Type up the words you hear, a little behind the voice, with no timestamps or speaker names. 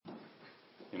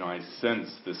I sense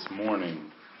this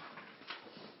morning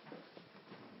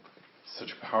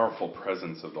such a powerful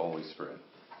presence of the Holy Spirit.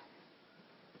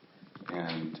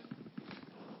 And,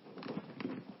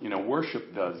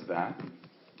 worship does that.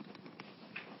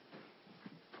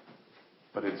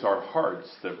 But it's our hearts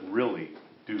that really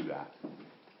do that.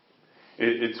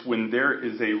 It's when there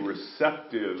is a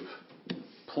receptive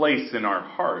place in our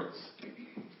hearts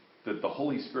that the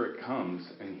Holy Spirit comes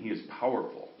and He is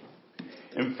powerful.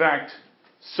 In fact,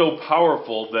 so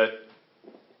powerful that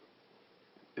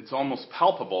it's almost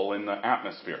palpable in the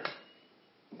atmosphere.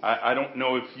 I don't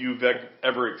know if you've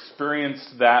ever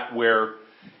experienced that where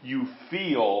you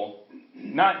feel,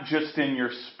 not just in your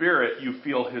spirit, you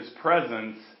feel His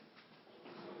presence,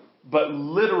 but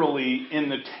literally in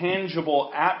the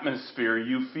tangible atmosphere,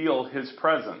 you feel His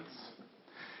presence.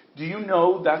 Do you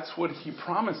know that's what He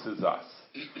promises us?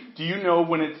 Do you know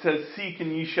when it says, seek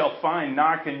and ye shall find,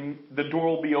 knock and the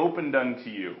door will be opened unto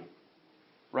you?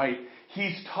 Right?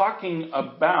 He's talking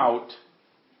about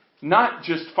not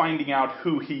just finding out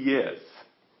who He is,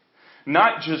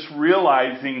 not just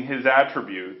realizing His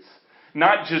attributes,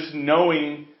 not just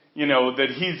knowing, that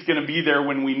He's going to be there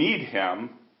when we need Him.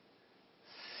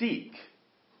 Seek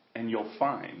and you'll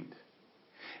find.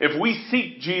 If we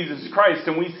seek Jesus Christ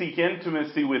and we seek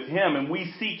intimacy with Him and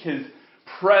we seek His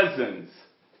presence,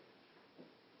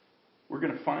 we're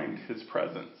going to find His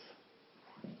presence.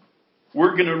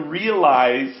 We're going to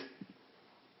realize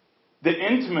the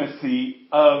intimacy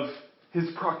of His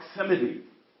proximity.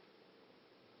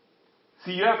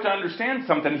 See, you have to understand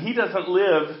something. He doesn't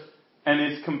live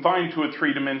and is confined to a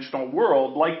three-dimensional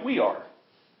world like we are.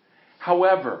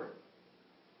 However,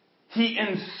 He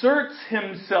inserts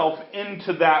Himself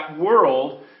into that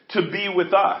world to be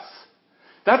with us.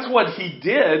 That's what He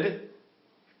did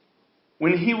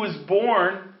when He was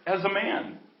born as a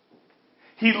man.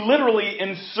 He literally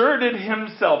inserted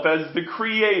Himself as the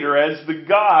creator, as the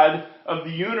God of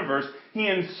the universe. He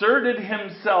inserted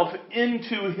Himself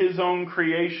into His own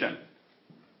creation.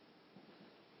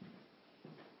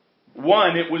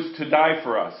 One, it was to die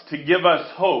for us, to give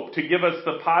us hope, to give us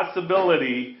the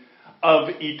possibility of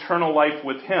eternal life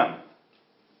with Him.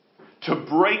 To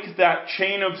break that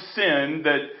chain of sin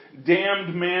that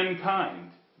damned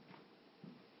mankind.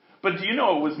 But do you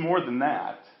know it was more than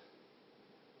that?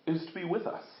 It was to be with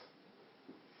us.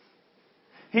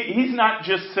 He's not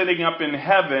just sitting up in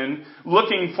heaven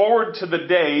looking forward to the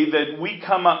day that we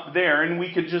come up there and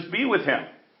we could just be with Him.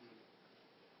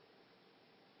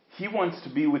 He wants to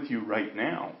be with you right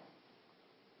now.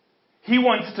 He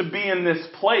wants to be in this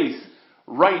place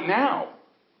right now.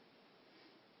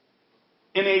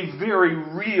 In a very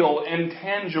real and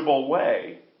tangible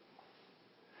way.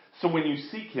 So when you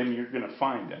seek Him, you're going to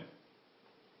find Him.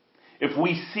 If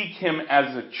we seek Him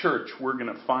as a church, we're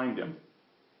going to find Him.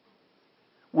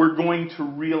 We're going to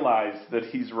realize that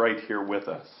He's right here with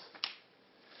us.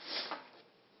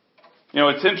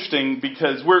 It's interesting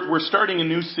because we're starting a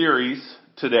new series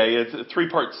today. It's a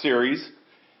 3-part series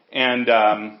and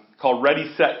called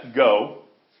Ready, Set, Go.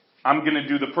 I'm going to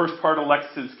do the first part.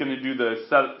 Alexis is going to do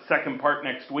the second part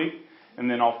next week. And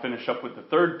then I'll finish up with the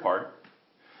third part.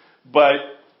 But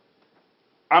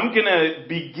I'm going to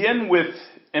begin with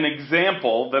an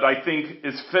example that I think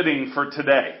is fitting for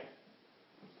today.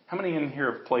 How many in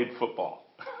here have played football?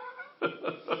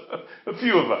 A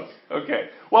few of us. Okay.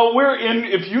 Well,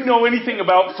 if you know anything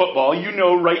about football, you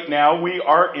know right now we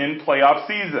are in playoff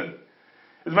season.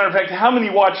 As a matter of fact, how many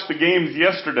watched the games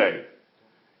yesterday?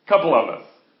 A couple of us.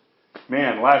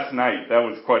 Man, last night, that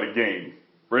was quite a game.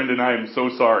 Brendan, I am so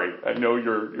sorry. I know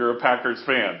you're a Packers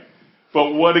fan.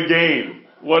 But what a game.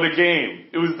 What a game.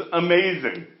 It was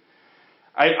amazing.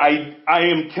 I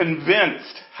am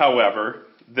convinced, however,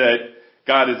 that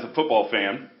God is a football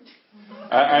fan.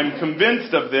 I'm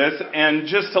convinced of this, and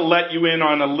just to let you in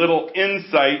on a little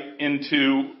insight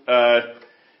into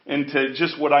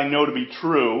just what I know to be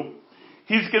true,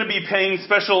 he's going to be paying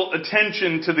special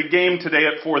attention to the game today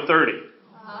at 4:30.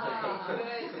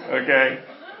 Okay?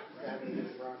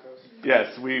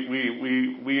 Yes,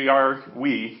 we are,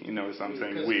 you notice I'm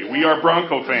saying we are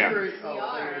Bronco fans.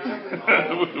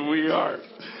 We are.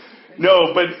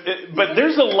 No, but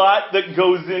there's a lot that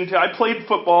goes into, I played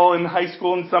football in high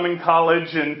school and some in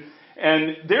college,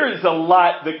 and there is a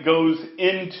lot that goes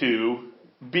into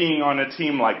being on a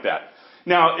team like that.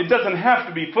 Now, it doesn't have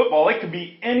to be football, it could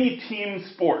be any team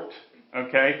sport,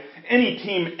 okay? Any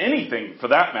team, anything for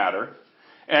that matter.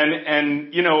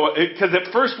 And because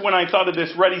at first when I thought of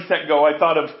this Ready, Set, Go, I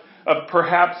thought of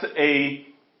perhaps a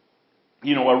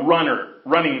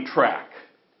running track.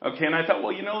 Okay, and I thought,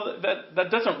 well, that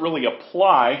doesn't really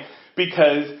apply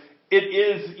because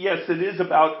it is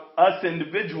about us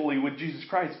individually with Jesus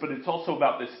Christ, but it's also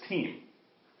about this team.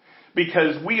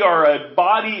 Because we are a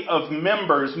body of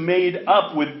members made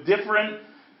up with different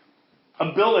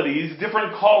abilities,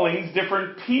 different callings,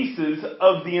 different pieces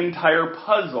of the entire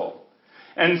puzzle.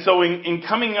 And so in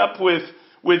coming up with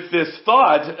this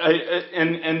thought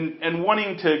and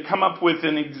wanting to come up with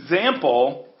an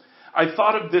example, I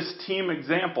thought of this team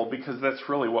example because that's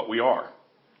really what we are.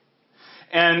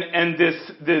 And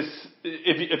this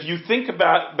if you think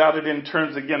about it in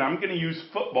terms, again, I'm going to use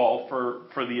football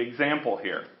for the example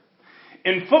here.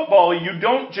 In football, you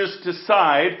don't just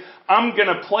decide, I'm going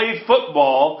to play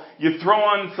football. You throw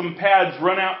on some pads,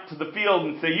 run out to the field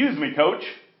and say, use me, coach.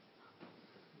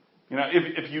 You know,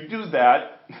 if you do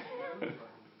that,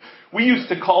 we used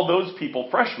to call those people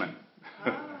freshmen.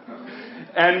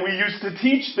 And we used to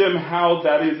teach them how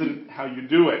that isn't how you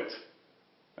do it.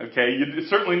 Okay,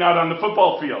 certainly not on the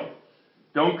football field.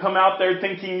 Don't come out there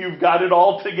thinking you've got it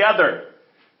all together.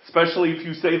 Especially if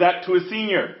you say that to a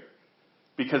senior.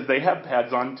 Because they have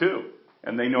pads on too.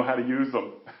 And they know how to use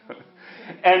them.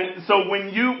 And so when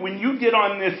you get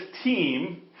on this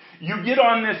team, you get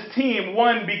on this team,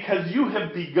 one, because you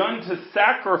have begun to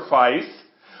sacrifice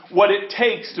what it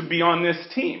takes to be on this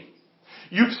team.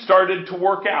 You've started to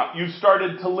work out. You've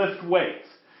started to lift weights.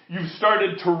 You've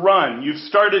started to run. You've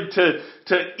started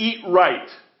to eat right.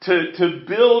 To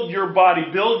build your body,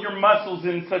 build your muscles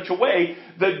in such a way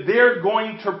that they're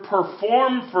going to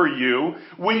perform for you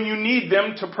when you need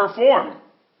them to perform.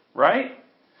 Right?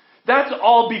 That's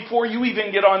all before you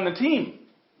even get on the team.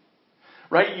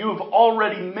 Right? You've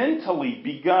already mentally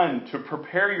begun to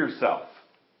prepare yourself.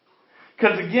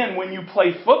 Because again, when you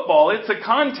play football, it's a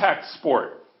contact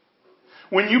sport.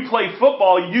 When you play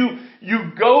football,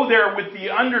 you go there with the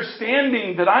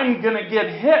understanding that I'm going to get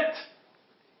hit.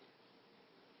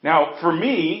 Now, for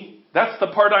me, that's the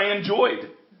part I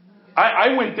enjoyed.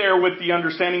 I went there with the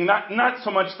understanding, not so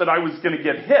much that I was going to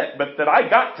get hit, but that I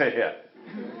got to hit.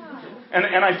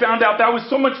 And I found out that was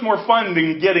so much more fun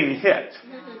than getting hit.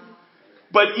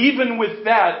 But even with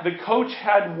that, the coach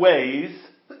had ways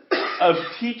of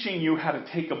teaching you how to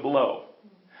take a blow.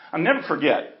 I'll never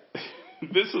forget.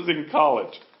 This was in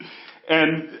college.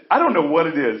 And I don't know what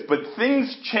it is, but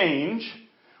things change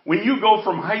when you go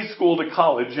from high school to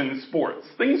college in sports.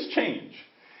 Things change.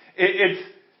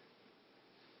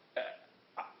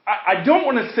 I don't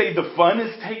want to say the fun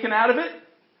is taken out of it,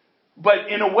 but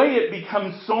in a way it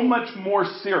becomes so much more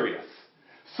serious,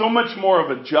 so much more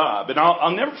of a job. And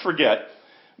I'll never forget,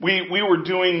 we were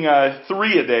doing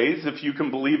 3-a-days, if you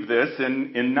can believe this,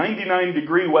 in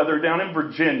 99-degree weather down in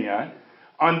Virginia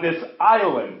on this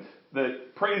island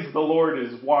that, praise the Lord,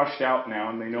 is washed out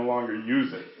now and they no longer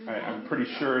use it. I'm pretty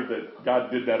sure that God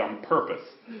did that on purpose.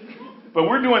 But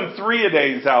we're doing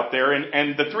 3-a-days out there,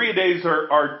 and the 3-a-days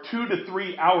are 2 to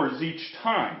 3 hours each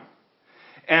time.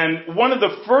 And one of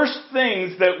the first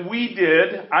things that we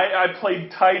did, I played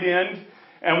tight end,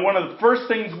 and one of the first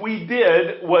things we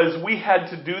did was we had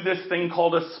to do this thing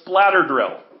called a splatter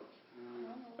drill.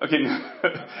 Okay,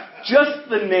 just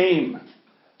the name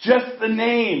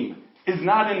is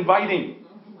not inviting.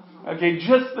 Okay,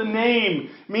 just the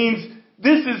name means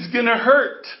this is going to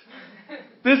hurt.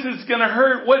 This is going to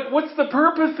hurt. What's the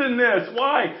purpose in this?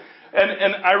 Why?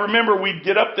 And I remember we'd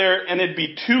get up there and it'd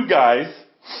be 2 guys.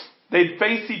 They'd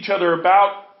face each other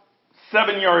about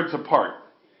 7 yards apart.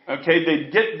 Okay,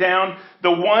 they'd get down.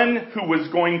 The one who was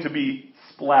going to be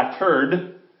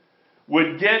splattered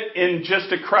would get in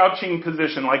just a crouching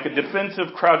position, like a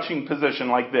defensive crouching position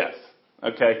like this.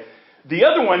 Okay. The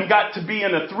other one got to be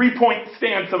in a 3-point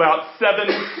stance about 7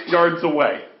 yards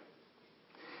away.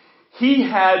 He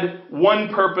had one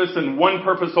purpose and one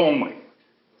purpose only.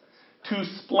 To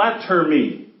splatter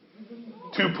me.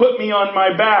 To put me on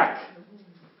my back.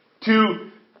 To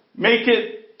make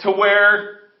it to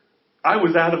where I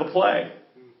was out of the play.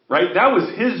 Right? That was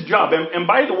his job. And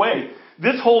by the way,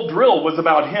 this whole drill was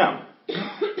about him.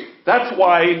 That's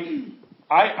why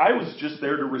I was just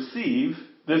there to receive.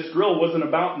 This drill wasn't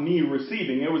about me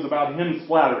receiving. It was about him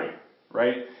splattering.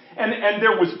 Right? And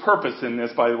there was purpose in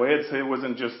this, by the way. It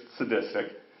wasn't just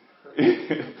sadistic.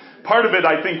 Part of it,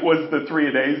 I think, was the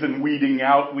 3-a-days and weeding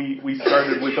out. We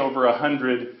started with over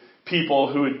 100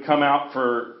 people who had come out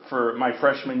for my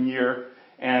freshman year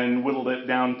and whittled it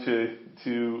down to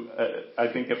I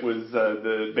think it was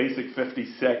the basic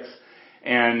 56.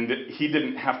 And he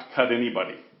didn't have to cut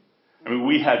anybody. I mean,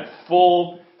 we had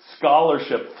full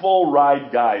scholarship, full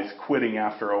ride guys quitting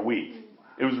after a week.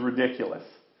 It was ridiculous.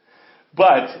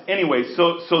 But anyway,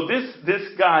 so this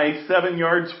guy 7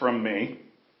 yards from me,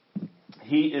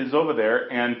 he is over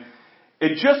there, and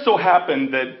it just so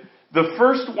happened The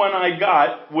first one I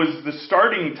got was the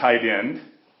starting tight end,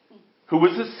 who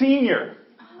was a senior.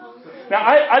 Now,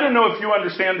 I don't know if you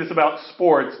understand this about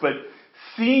sports, but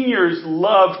seniors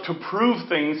love to prove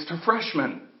things to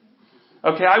freshmen.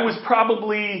 Okay, I was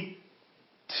probably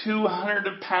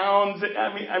 200 pounds.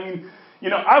 I mean,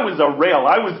 I was a rail.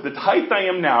 I was the height I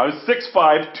am now. I was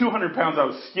 6'5", 200 pounds. I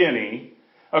was skinny.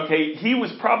 Okay, he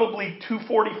was probably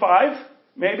 245,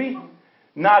 maybe.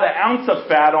 Not an ounce of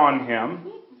fat on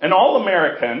him. An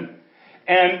All-American.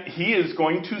 And he is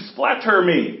going to splatter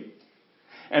me.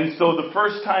 And so the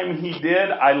first time he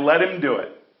did, I let him do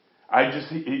it.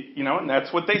 And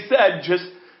that's what they said.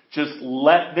 Just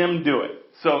let them do it.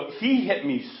 So he hit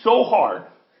me so hard.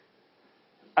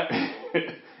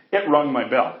 It rung my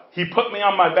bell. He put me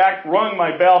on my back, rung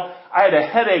my bell. I had a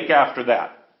headache after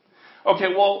that.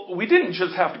 Okay, well, we didn't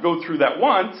just have to go through that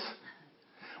once.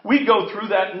 We go through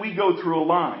that and we go through a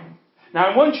line. Now,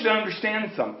 I want you to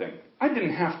understand something. I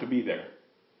didn't have to be there.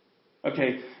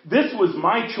 Okay, this was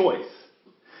my choice.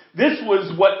 This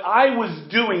was what I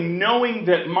was doing, knowing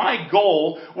that my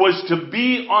goal was to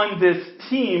be on this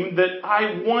team that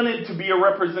I wanted to be a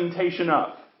representation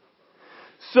of.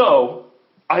 So,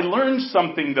 I learned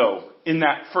something though in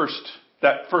that first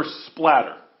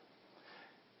splatter.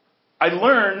 I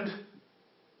learned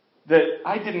that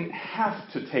I didn't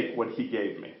have to take what he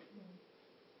gave me.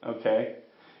 Okay?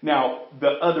 Now, the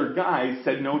other guys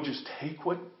said, no, just take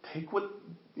what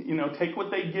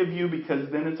they give you, because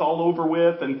then it's all over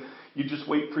with and you just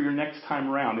wait for your next time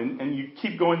around. And you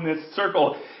keep going this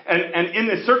circle. And in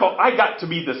this circle, I got to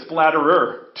be the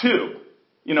splatterer too.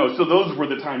 So those were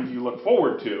the times you look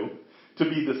forward to. To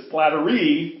be the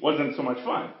splatteree wasn't so much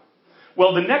fun.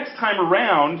 Well, the next time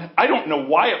around, I don't know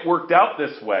why it worked out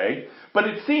this way, but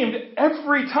it seemed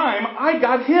every time I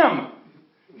got him.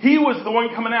 He was the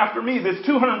one coming after me, this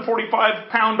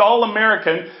 245-pound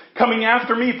All-American coming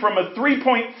after me from a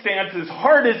three-point stance as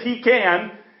hard as he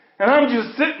can, and I'm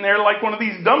just sitting there like one of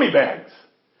these dummy bags.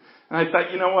 And I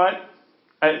thought, you know what?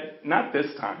 Not this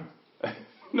time.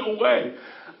 No way.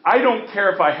 I don't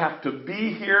care if I have to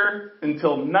be here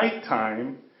until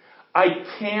nighttime. I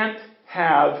can't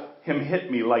have him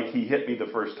hit me like he hit me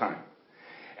the first time.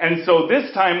 And so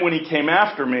this time when he came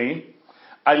after me,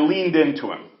 I leaned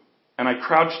into him. And I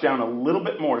crouched down a little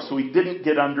bit more so he didn't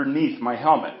get underneath my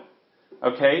helmet.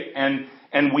 Okay?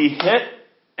 And we hit,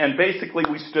 and basically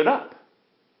we stood up.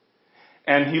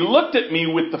 And he looked at me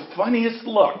with the funniest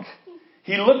look.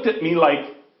 He looked at me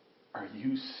like, are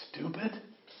you stupid?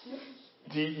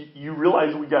 Do you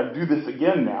realize we got to do this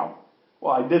again now?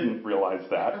 Well, I didn't realize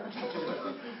that.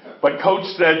 But coach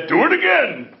said, do it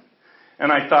again.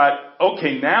 And I thought,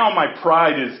 okay, now my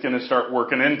pride is going to start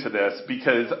working into this,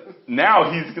 because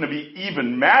now he's going to be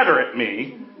even madder at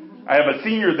me. I have a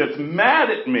senior that's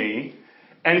mad at me,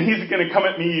 and he's going to come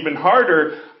at me even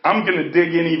harder. I'm going to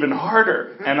dig in even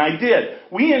harder. And I did.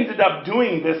 We ended up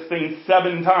doing this thing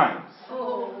 7 times.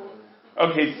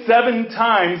 Okay, 7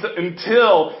 times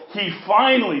until he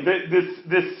finally,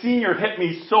 this senior hit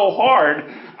me so hard,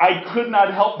 I could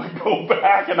not help but go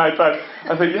back, and I thought,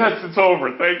 yes, it's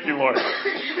over. Thank you, Lord.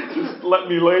 Just let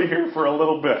me lay here for a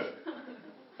little bit.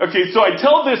 Okay, so I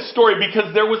tell this story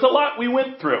because there was a lot we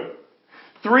went through.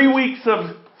 3 weeks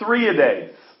of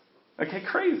 3-a-days. Okay,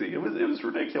 crazy. It was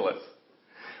ridiculous.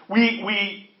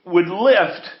 We would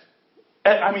lift.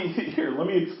 Here, let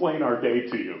me explain our day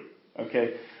to you.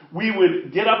 Okay, we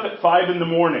would get up at 5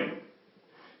 a.m.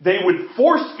 They would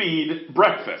force feed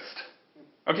breakfast.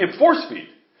 Okay, force feed.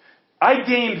 I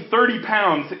gained 30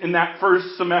 pounds in that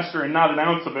first semester, and not an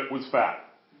ounce of it was fat.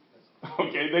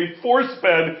 Okay, they force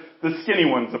fed the skinny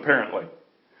ones apparently.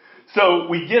 So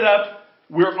we get up.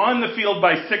 We're on the field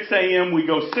by 6 a.m. We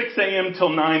go 6 a.m.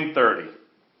 till 9:30.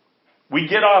 We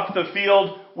get off the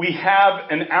field. We have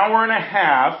an hour and a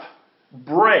half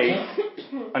break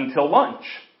until lunch.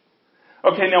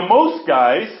 Okay, now most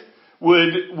guys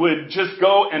would just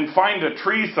go and find a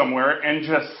tree somewhere and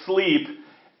just sleep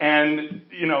and,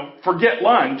 forget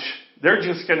lunch. They're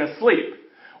just going to sleep.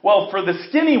 Well, for the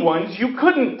skinny ones, you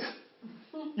couldn't.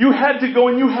 You had to go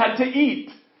and you had to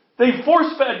eat. They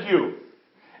force-fed you.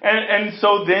 And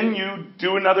so then you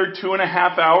do another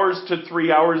 2.5 hours to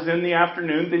 3 hours in the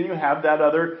afternoon. Then you have that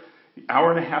other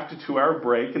hour and a half to 2 hour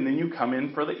break, and then you come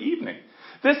in for the evening.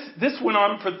 This went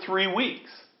on for 3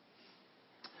 weeks.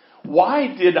 Why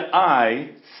did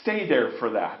I stay there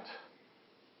for that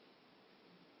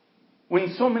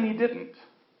when so many didn't?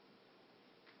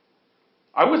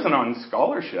 I wasn't on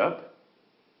scholarship.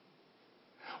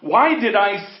 Why did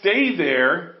I stay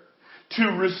there to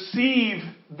receive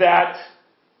that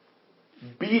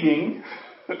beating,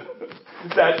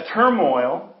 that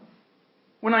turmoil,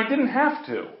 when I didn't have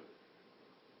to.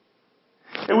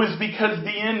 It was because the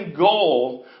end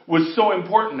goal was so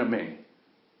important to me.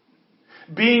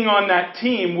 Being on that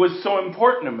team was so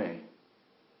important to me.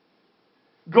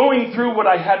 Going through what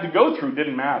I had to go through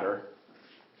didn't matter.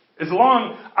 As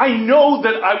long, I know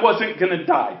that I wasn't going to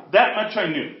die. That much I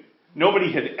knew.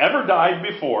 Nobody had ever died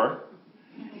before.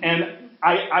 And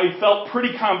I felt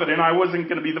pretty confident I wasn't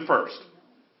going to be the first.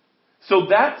 So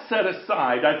that set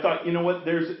aside, I thought, you know what,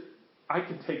 I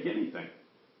can take anything.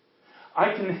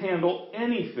 I can handle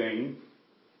anything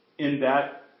in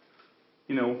that,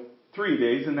 3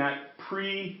 days, in that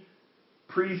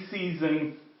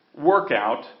pre-season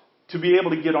workout to be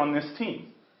able to get on this team.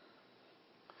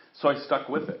 So I stuck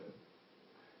with it.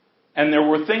 And there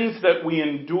were things that we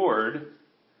endured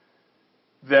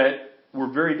that were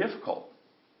very difficult.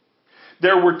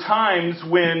 There were times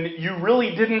when you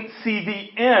really didn't see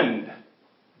the end.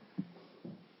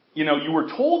 You were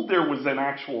told there was an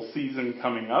actual season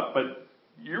coming up, but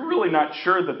you're really not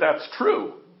sure that that's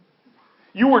true.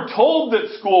 You were told that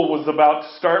school was about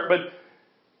to start, but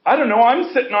I don't know,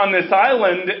 I'm sitting on this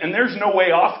island and there's no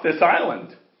way off this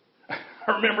island.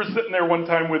 I remember sitting there one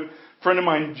time with a friend of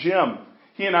mine, Jim.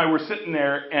 He and I were sitting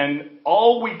there and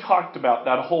all we talked about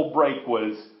that whole break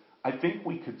was, I think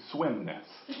we could swim this.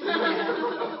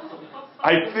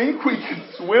 I think we could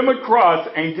swim across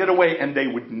and get away and they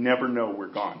would never know we're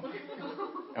gone.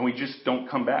 And we just don't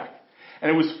come back. And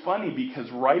it was funny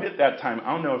because right at that time,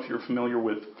 I don't know if you're familiar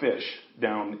with fish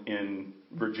down in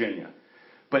Virginia,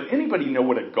 but anybody know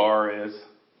what a gar is?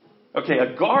 Okay,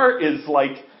 a gar is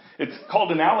it's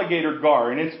called an alligator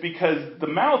gar, and it's because the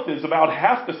mouth is about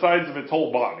half the size of its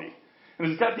whole body.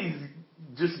 And it's got these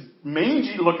just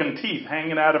mangy looking teeth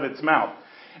hanging out of its mouth.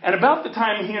 And about the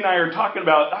time he and I are talking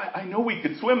about, I know we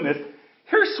could swim this,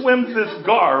 here swims this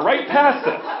gar right past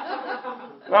us.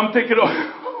 And I'm thinking,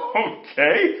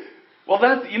 okay. Well,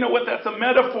 that's a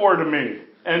metaphor to me.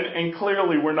 And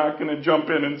clearly we're not going to jump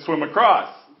in and swim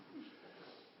across.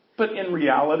 But in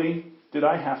reality, did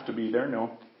I have to be there?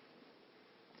 No.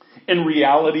 In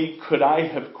reality, could I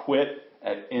have quit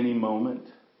at any moment?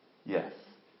 Yes.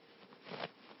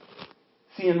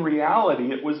 See, in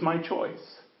reality, it was my choice.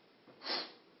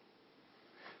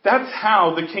 That's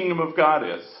how the kingdom of God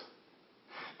is.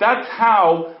 That's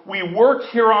how we work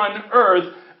here on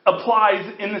earth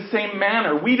applies in the same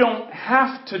manner. We don't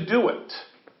have to do it.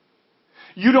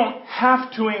 You don't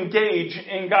have to engage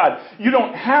in God. You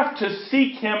don't have to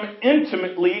seek Him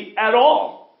intimately at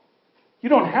all. You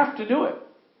don't have to do it.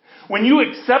 When you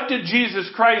accepted Jesus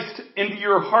Christ into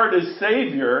your heart as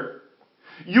Savior,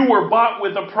 you were bought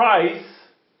with a price,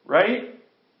 right?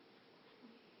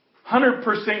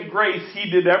 100% grace, He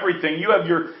did everything. You have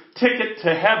your ticket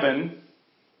to heaven.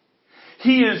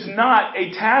 He is not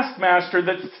a taskmaster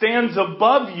that stands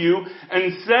above you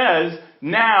and says,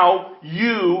 now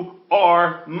you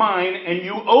are mine and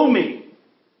you owe me.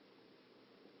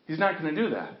 He's not going to do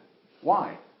that.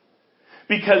 Why?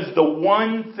 Because the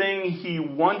one thing He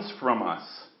wants from us,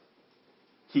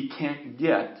 He can't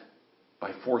get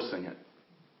by forcing it.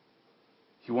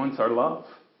 He wants our love.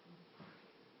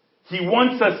 He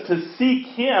wants us to seek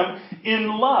Him in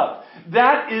love.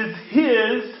 That is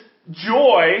His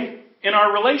joy in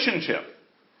our relationship,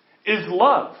 is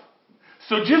love.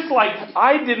 So just like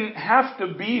I didn't have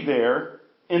to be there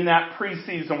in that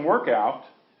preseason workout,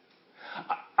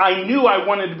 I knew I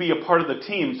wanted to be a part of the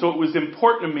team. So it was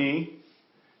important to me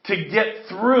to get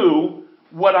through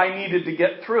what I needed to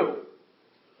get through.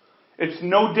 It's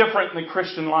no different in the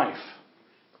Christian life.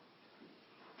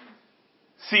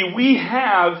 See, we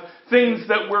have things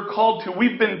that we're called to.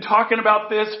 We've been talking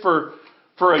about this for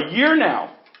a year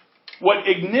now. What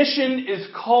Ignition is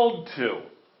called to.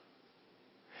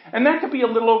 And that could be a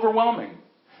little overwhelming.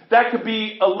 That could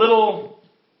be a little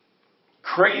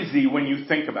crazy when you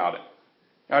think about it.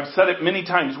 I've said it many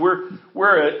times.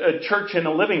 We're a church in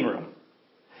a living room.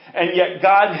 And yet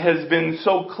God has been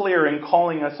so clear in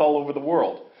calling us all over the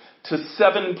world. To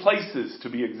 7 places to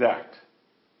be exact.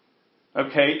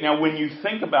 Okay, now when you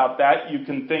think about that, you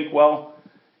can think, well,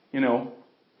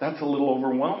 that's a little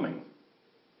overwhelming.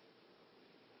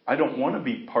 I don't want to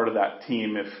be part of that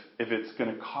team if it's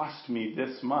going to cost me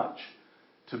this much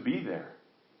to be there.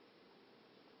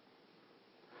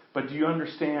 But do you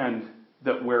understand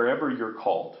that wherever you're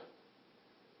called,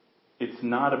 it's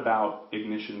not about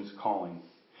Ignition's calling.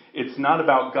 It's not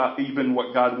about God, even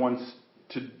what God wants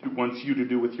you to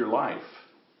do with your life.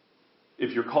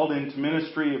 If you're called into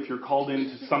ministry, if you're called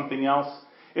into something else,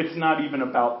 it's not even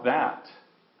about that.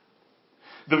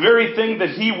 The very thing that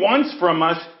He wants from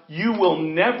us, you will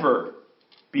never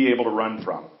be able to run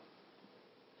from.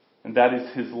 And that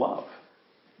is His love.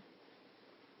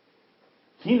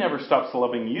 He never stops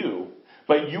loving you,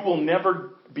 but you will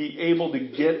never be able to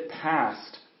get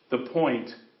past the point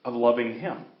of loving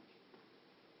Him.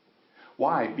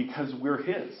 Why? Because we're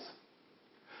His.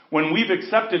 When we've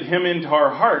accepted Him into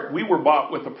our heart, we were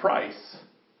bought with a price.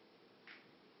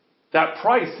 That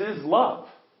price is love.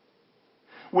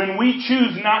 When we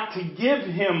choose not to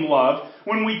give Him love,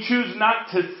 when we choose not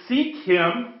to seek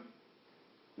Him,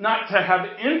 not to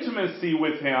have intimacy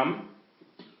with Him,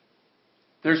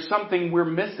 there's something we're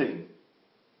missing.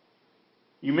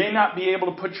 You may not be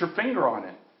able to put your finger on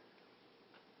it,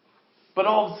 but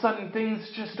all of a sudden things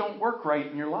just don't work right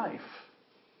in your life.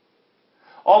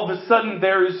 All of a sudden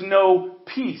there is no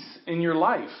peace in your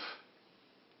life.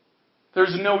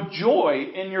 There's no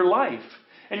joy in your life.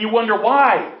 And you wonder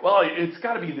why? Well, it's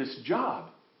got to be this job.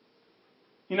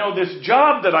 This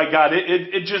job that I got,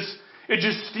 it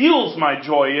just steals my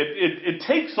joy. It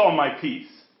takes all my peace.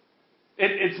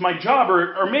 It's my job,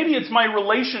 or maybe it's my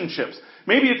relationships.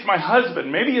 Maybe it's my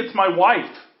husband. Maybe it's my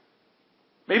wife.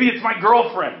 Maybe it's my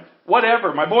girlfriend.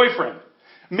 Whatever, my boyfriend.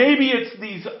 Maybe it's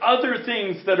these other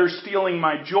things that are stealing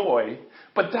my joy,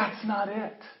 but that's not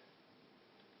it.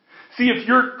 See, if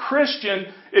you're Christian,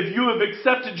 if you have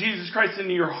accepted Jesus Christ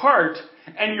into your heart,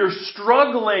 and you're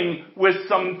struggling with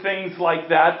some things like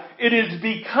that, it is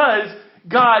because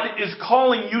God is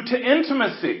calling you to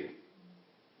intimacy.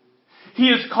 He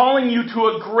is calling you to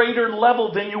a greater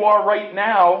level than you are right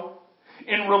now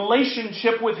in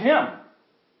relationship with Him.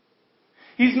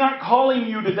 He's not calling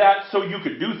you to that so you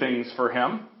could do things for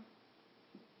Him.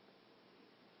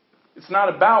 It's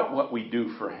not about what we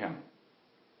do for Him.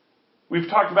 We've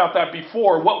talked about that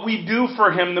before. What we do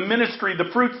for Him, the ministry,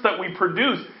 the fruits that we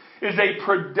produce, is a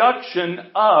production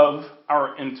of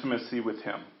our intimacy with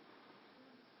Him.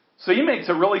 So He makes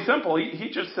it really simple.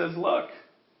 He just says, look,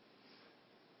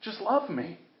 just love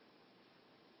me.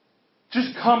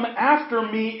 Just come after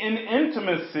me in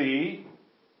intimacy,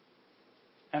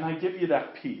 and I give you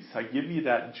that peace. I give you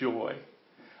that joy.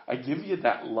 I give you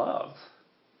that love.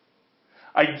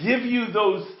 I give you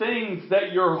those things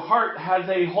that your heart has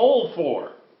a hole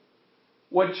for.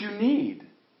 What you need.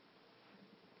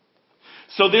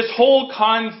 So this whole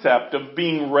concept of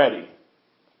being ready.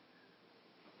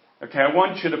 Okay, I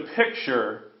want you to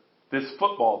picture this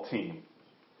football team.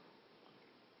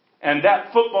 And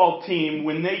that football team,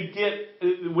 when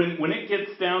it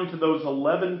gets down to those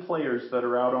 11 players that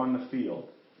are out on the field,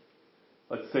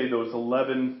 let's say those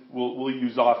 11, we'll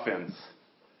use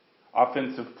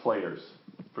offensive players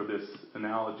for this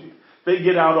analogy. They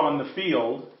get out on the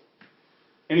field.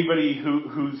 Anybody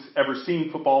who's ever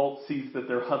seen football sees that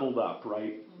they're huddled up,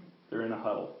 right? They're in a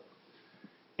huddle.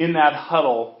 In that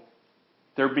huddle,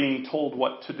 they're being told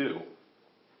what to do.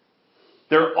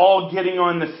 They're all getting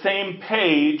on the same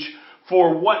page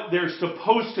for what they're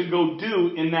supposed to go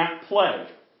do in that play.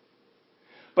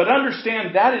 But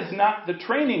understand, that is not the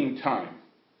training time.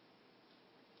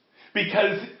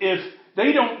 Because if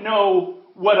they don't know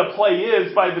what a play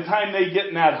is by the time they get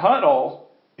in that huddle,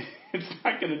 it's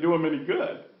not going to do them any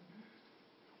good.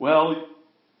 Well,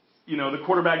 the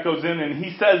quarterback goes in and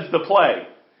he says the play.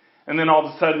 And then all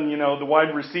of a sudden, the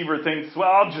wide receiver thinks,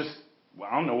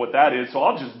 I don't know what that is, so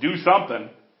I'll just do something.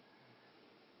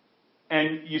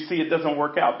 And you see, it doesn't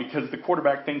work out because the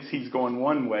quarterback thinks he's going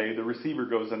one way, the receiver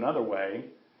goes another way,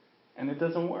 and it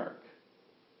doesn't work.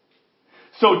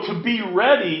 So to be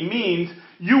ready means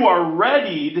you are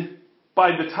readied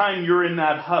by the time you're in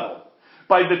that huddle.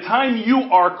 By the time you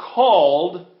are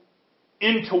called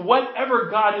into whatever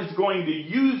God is going to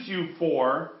use you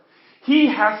for,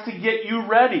 He has to get you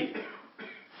ready.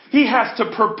 He has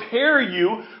to prepare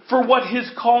you for what His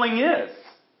calling is.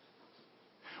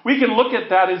 We can look at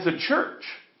that as a church.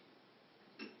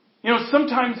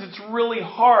 Sometimes it's really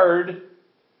hard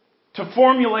to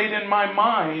formulate in my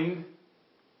mind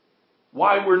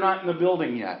why we're not in the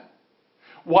building yet.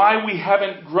 Why we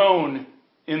haven't grown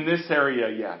in this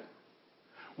area yet.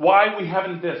 Why we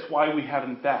haven't this, why we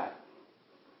haven't that.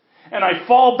 And I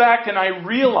fall back and I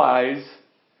realize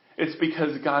it's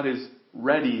because God is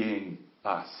readying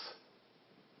us.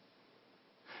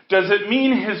 Does it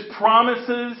mean His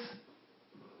promises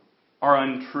are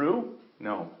untrue?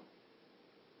 No.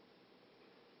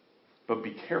 But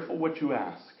be careful what you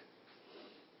ask,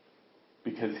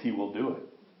 because He will do it.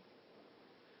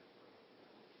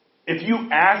 If you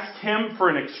ask Him for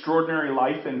an extraordinary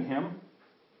life in Him,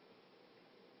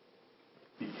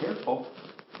 be careful,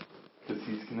 because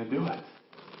He's going to do it.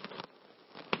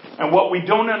 And what we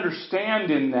don't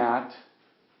understand in that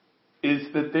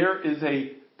is that there is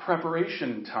a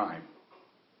preparation time.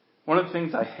 One of the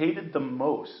things I hated the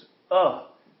most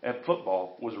at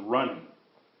football was running.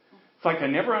 It's like I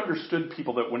never understood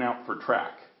people that went out for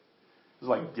track. It was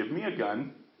like, give me a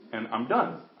gun and I'm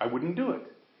done. I wouldn't do it.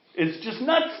 It's just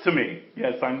nuts to me.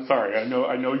 Yes, I'm sorry. I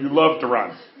know you love to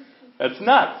run. That's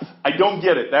nuts. I don't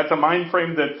get it. That's a mind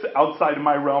frame that's outside of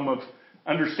my realm of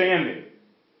understanding.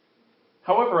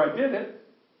 However, I did it.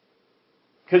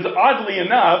 Because oddly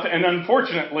enough, and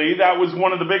unfortunately, that was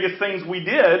one of the biggest things we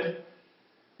did,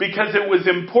 because it was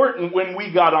important when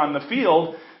we got on the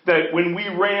field that when we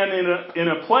ran in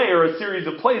a play or a series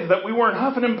of plays that we weren't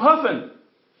huffing and puffing.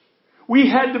 We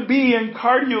had to be in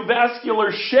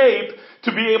cardiovascular shape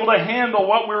to be able to handle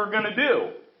what we were going to do.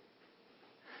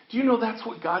 Do you know that's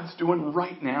what God's doing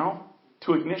right now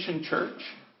to Ignition Church?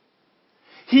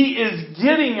 He is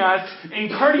getting us in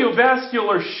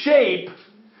cardiovascular shape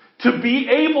to be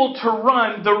able to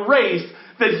run the race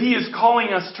that He is calling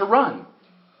us to run.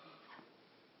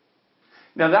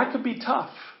 Now that could be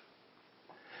tough.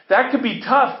 That could be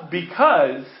tough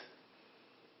because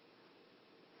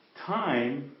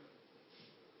time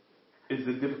is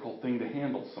a difficult thing to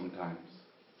handle sometimes.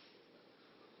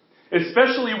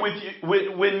 Especially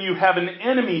when you have an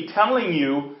enemy telling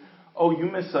you, oh, you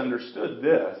misunderstood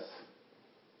this.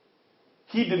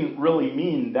 He didn't really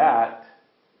mean that.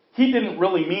 He didn't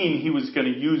really mean he was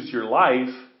going to use your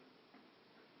life.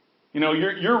 You know,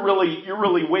 you're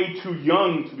really way too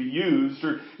young to be used,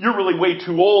 or you're really way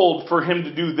too old for him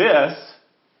to do this.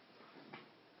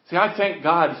 See, I thank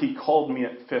God He called me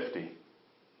at 50.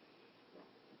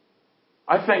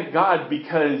 I thank God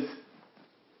because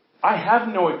I have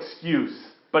no excuse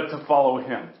but to follow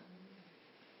Him.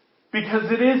 Because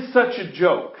it is such a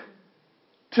joke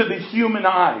to the human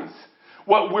eyes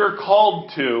what we're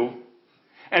called to,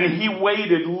 and He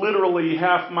waited literally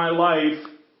half my life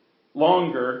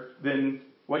longer than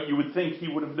what you would think He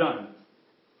would have done.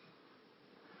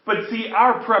 But see,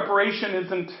 our preparation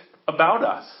isn't about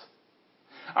us.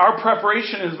 Our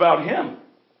preparation is about Him.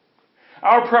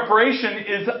 Our preparation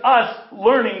is us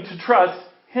learning to trust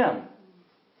Him.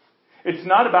 It's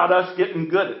not about us getting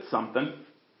good at something.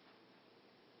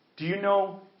 Do you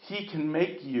know He can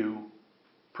make you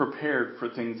prepared for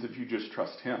things if you just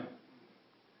trust Him?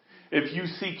 If you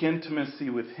seek intimacy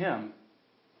with Him,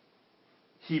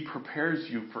 He prepares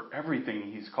you for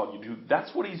everything He's called you to.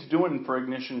 That's what He's doing for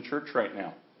Ignition Church right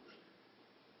now.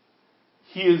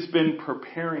 He has been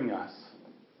preparing us.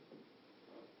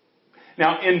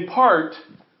 Now, in part,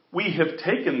 we have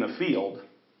taken the field.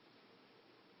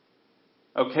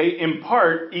 Okay, in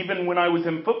part, even when I was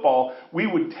in football, we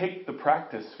would take the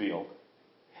practice field.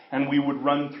 And we would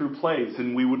run through plays,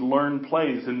 and we would learn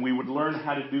plays, and we would learn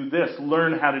how to do this,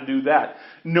 learn how to do that.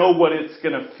 Know what it's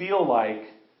going to feel like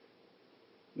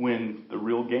when the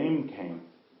real game came.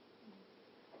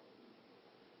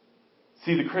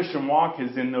 See, the Christian walk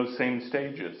is in those same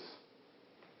stages.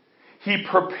 He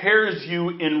prepares you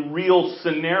in real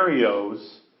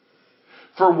scenarios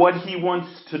for what He wants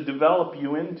to develop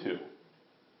you into.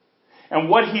 And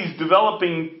what He's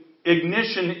developing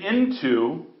Ignition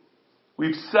into,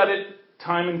 we've said it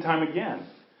time and time again,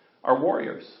 are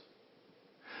warriors.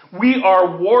 We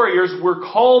are warriors. We're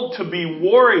called to be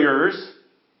warriors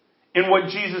in what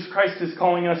Jesus Christ is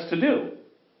calling us to do.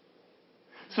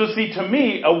 So see, to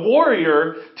me, a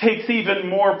warrior takes even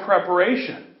more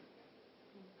preparation.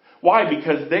 Why?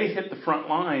 Because they hit the front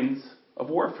lines of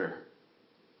warfare.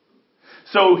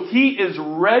 So He is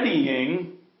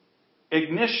readying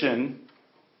Ignition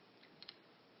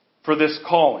for this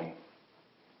calling.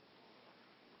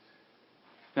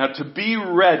 Now, to be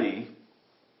ready,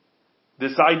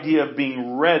 this idea of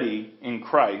being ready in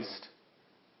Christ,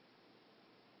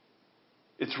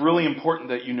 it's really important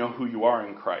that you know who you are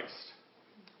in Christ.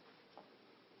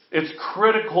 It's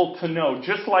critical to know,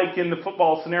 just like in the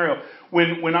football scenario,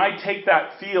 when I take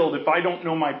that field, if I don't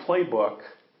know my playbook,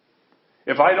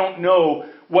 if I don't know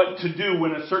what to do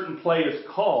when a certain play is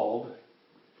called,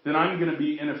 then I'm going to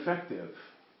be ineffective.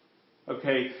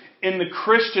 Okay? In the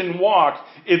Christian walk,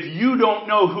 if you don't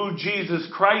know who Jesus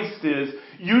Christ is,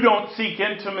 you don't seek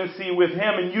intimacy with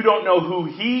Him, and you don't know who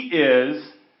He is,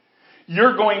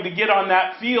 you're going to get on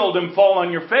that field and fall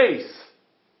on your face.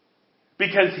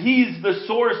 Because He's the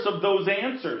source of those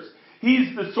answers.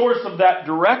 He's the source of that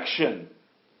direction.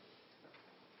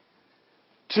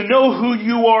 To know who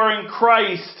you are in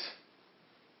Christ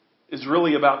is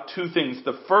really about two things.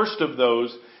 The first of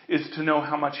those is to know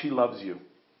how much He loves you.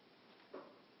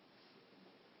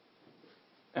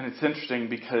 And it's interesting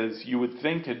because you would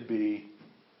think it'd be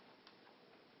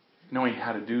knowing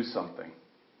how to do something.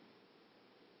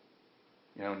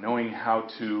 You know, knowing how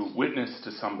to witness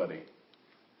to somebody.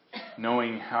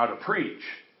 Knowing how to preach.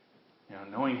 You know,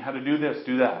 knowing how to do this,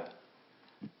 do that.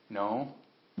 No.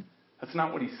 That's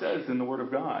not what he says in the Word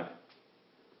of God.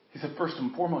 He said, first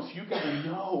and foremost, you got to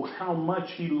know how much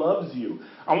he loves you.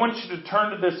 I want you to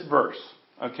turn to this verse,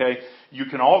 okay? You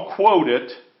can all quote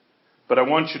it, but I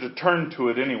want you to turn to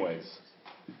it anyways.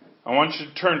 I want you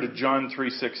to turn to John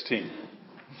 3:16.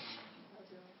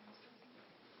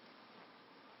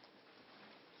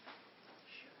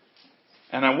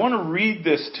 And I want to read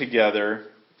this together.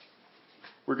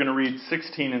 We're going to read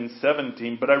 16 and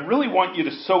 17, but I really want you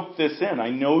to soak this in.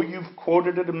 I know you've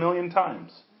quoted it a million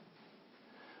times.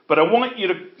 But I want you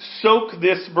to soak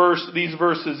these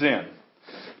verses in.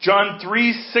 John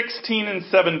 3:16 and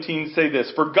 17 say this,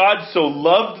 "For God so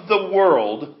loved the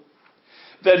world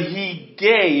that he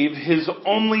gave his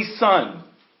only Son,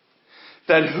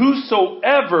 that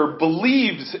whosoever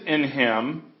believes in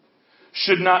him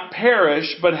should not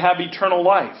perish but have eternal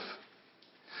life.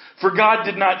 For God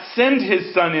did not send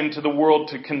his Son into the world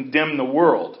to condemn the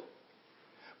world,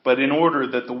 but in order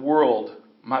that the world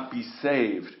might be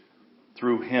saved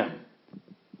through him."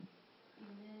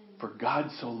 For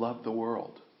God so loved the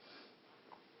world.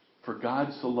 For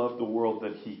God so loved the world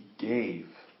that he gave.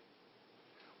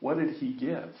 What did he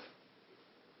give?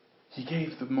 He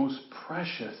gave the most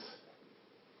precious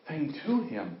thing to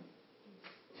him.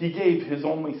 He gave his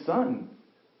only Son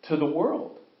to the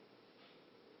world.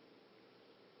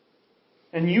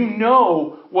 And you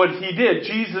know what he did.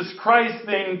 Jesus Christ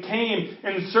then came,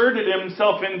 inserted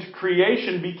himself into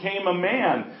creation, became a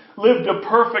man, lived a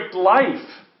perfect life,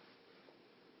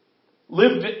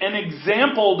 lived an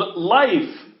exampled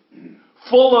life,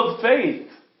 full of faith,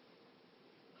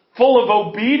 full of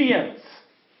obedience,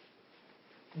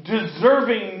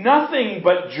 deserving nothing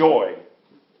but joy.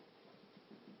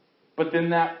 But then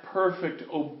that perfect,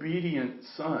 obedient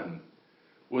Son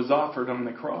was offered on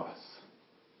the cross.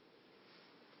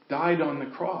 Died on the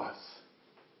cross.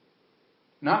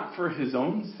 Not for his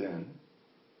own sin.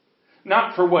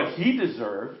 Not for what he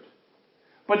deserved.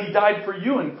 But he died for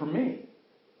you and for me.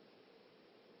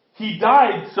 He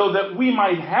died so that we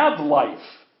might have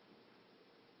life.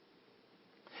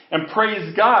 And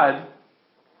praise God,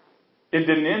 it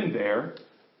didn't end there.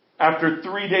 After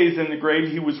 3 days in the grave,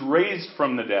 he was raised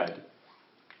from the dead.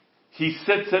 He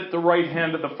sits at the right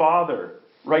hand of the Father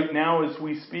right now as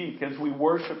we speak, as we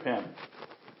worship him.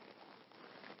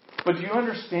 But do you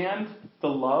understand the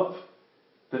love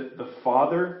that the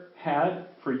Father had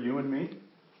for you and me?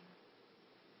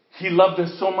 He loved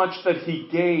us so much that he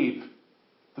gave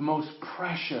the most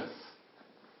precious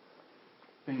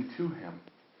thing to him,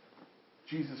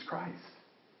 Jesus Christ.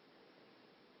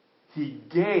 He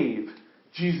gave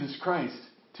Jesus Christ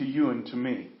to you and to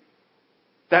me.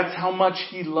 That's how much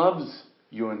he loves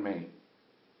you and me.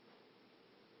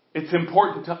 It's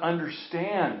important to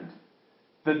understand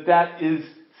that that is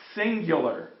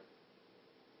singular.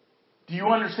 Do you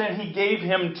understand? He gave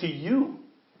him to you.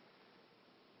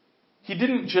 He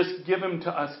didn't just give him to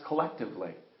us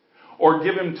collectively or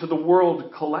give him to the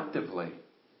world collectively.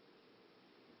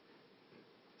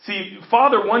 See,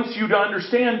 Father wants you to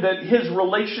understand that his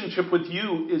relationship with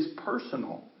you is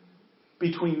personal,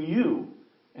 between you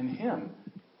and him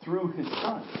through his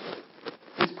Son.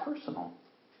 It's personal.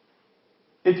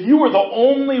 If you were the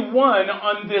only one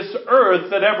on this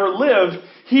earth that ever lived,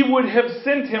 he would have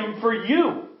sent him for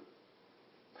you.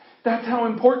 That's how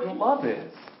important love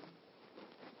is.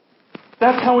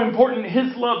 That's how important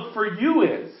his love for you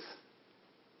is.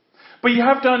 But you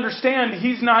have to understand,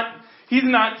 he's not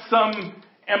some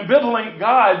ambivalent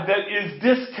God that is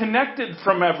disconnected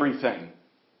from everything.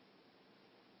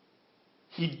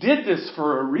 He did this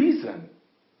for a reason.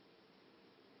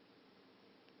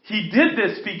 He did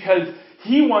this because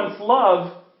he wants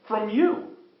love from you.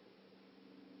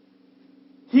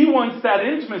 He wants that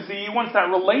intimacy. He wants that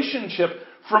relationship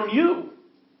from you.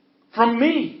 From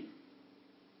me.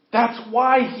 That's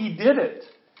why he did it.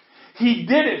 He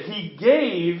did it. He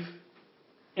gave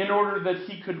in order that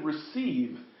he could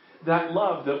receive that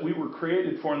love that we were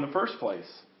created for in the first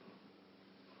place.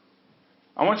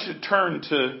 I want you to turn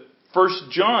to 1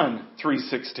 John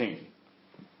 3:16.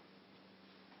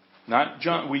 Not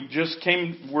John.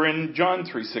 We're in John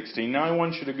 3:16. Now I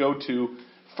want you to go to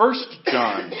 1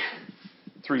 John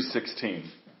 3:16.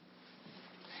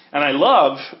 And I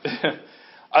love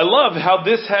how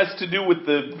this has to do with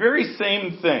the very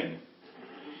same thing.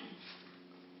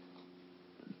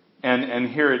 And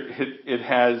here it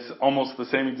has almost the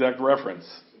same exact reference.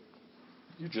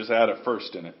 You just add a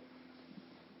first in it.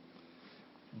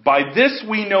 By this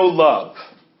we know love,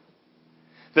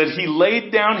 that he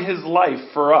laid down his life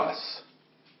for us,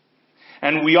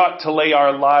 and we ought to lay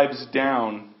our lives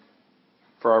down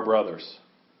for our brothers.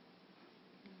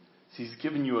 See, he's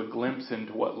given you a glimpse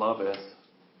into what love is.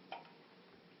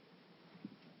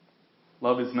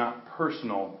 love is not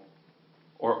personal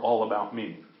or all about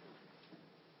me.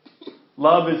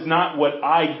 Love is not what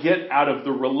I get out of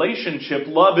the relationship.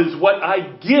 Love is what I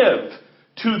give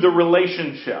to the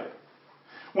relationship.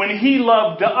 When He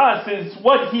loved us, is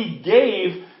what He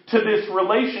gave to this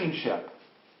relationship.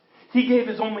 He gave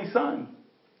His only Son.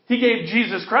 He gave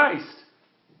Jesus Christ.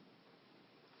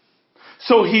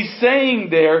 So He's saying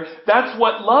there, that's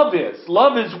what love is.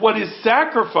 Love is what is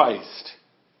sacrificed.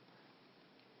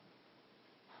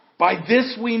 By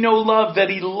this we know love, that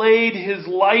He laid His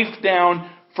life down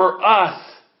for us.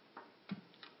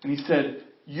 And He said,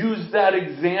 use that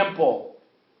example.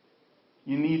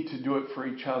 You need to do it for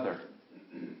each other.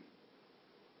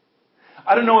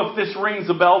 I don't know if this rings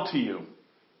a bell to you.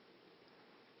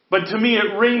 But to me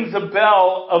it rings a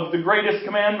bell of the greatest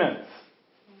commandments.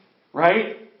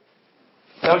 Right?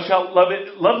 Thou shalt love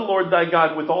the Lord thy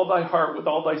God with all thy heart, with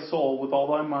all thy soul, with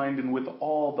all thy mind, and with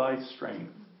all thy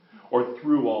strength. Or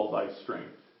through all thy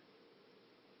strength.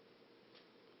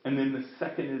 And then the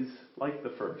second is like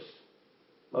the first.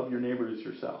 Love your neighbor as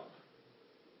yourself.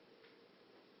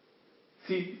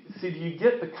 See, do you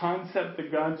get the concept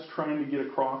that God's trying to get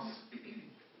across?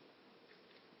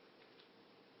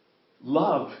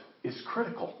 Love is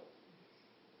critical.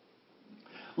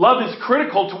 Love is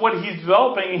critical to what He's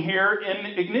developing here in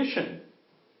Ignition.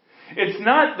 It's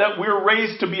not that we're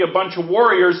raised to be a bunch of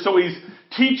warriors, so He's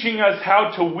teaching us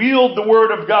how to wield the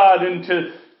Word of God and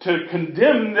to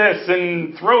condemn this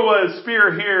and throw a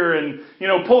spear here and,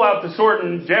 pull out the sword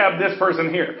and jab this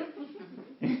person here.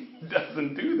 He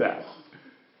doesn't do that.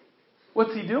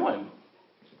 What's He doing?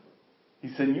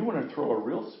 He said, you want to throw a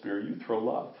real spear, you throw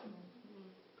love.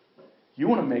 You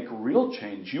want to make real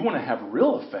change. You want to have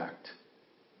real effect.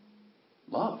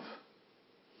 Love.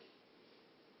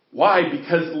 Why?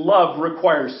 Because love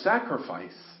requires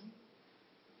sacrifice.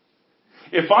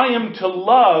 If I am to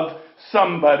love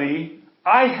somebody,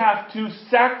 I have to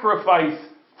sacrifice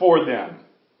for them.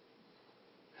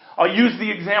 I'll use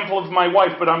the example of my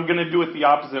wife, but I'm going to do it the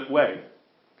opposite way,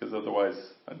 because otherwise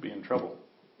I'd be in trouble.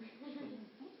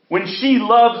 When she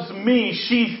loves me,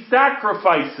 she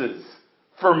sacrifices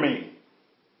for me.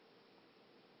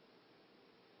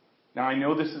 Now I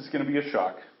know this is going to be a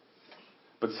shock,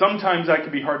 but sometimes I can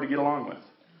be hard to get along with.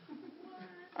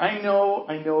 I know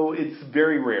it's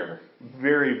very rare.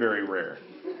 Very, very rare.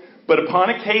 But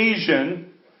upon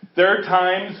occasion, there are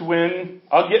times when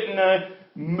I'll get in a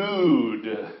mood.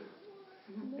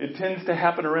 It tends to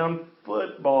happen around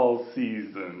football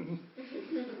season.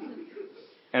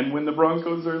 And when the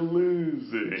Broncos are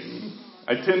losing,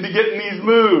 I tend to get in these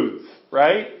moods,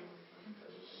 right?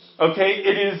 Okay,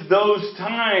 it is those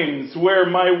times where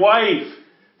my wife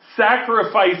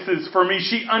sacrifices for me.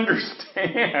 She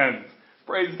understands.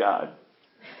 Praise God.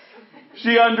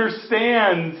 She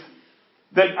understands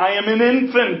that I am an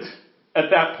infant at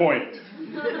that point.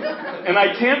 And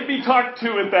I can't be talked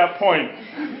to at that point.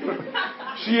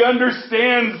 She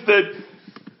understands that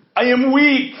I am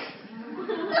weak.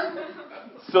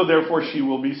 So therefore she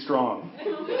will be strong.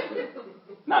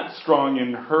 Not strong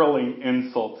in hurling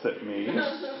insults at me.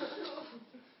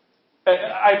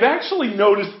 I've actually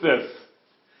noticed this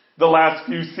the last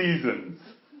few seasons.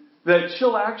 That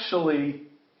she'll actually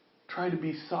try to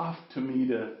be soft to me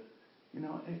to,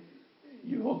 hey,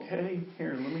 you okay?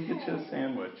 Here, let me get you a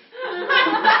sandwich.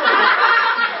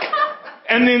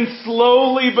 And then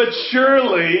slowly but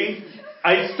surely,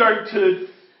 I start to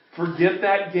forget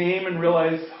that game and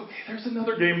realize, okay, there's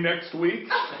another game next week.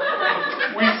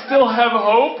 We still have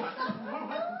hope.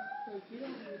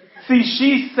 See,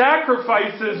 she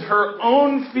sacrifices her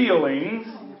own feelings,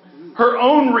 her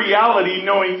own reality,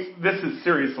 knowing this is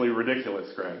seriously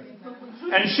ridiculous, Greg.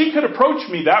 And she could approach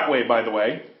me that way, by the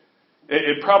way.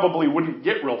 It probably wouldn't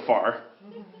get real far.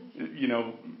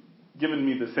 Giving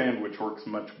me the sandwich works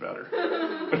much better.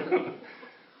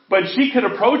 But she could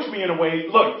approach me in a way,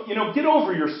 look, get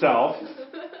over yourself.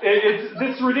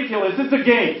 This is ridiculous. It's a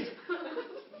game.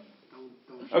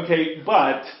 Okay,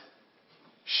 but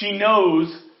she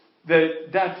knows that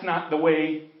that's not the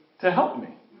way to help me.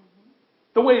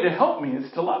 The way to help me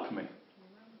is to love me.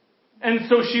 And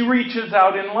so she reaches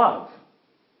out in love.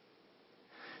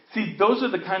 See, those are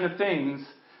the kind of things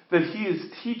that he is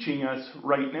teaching us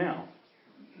right now.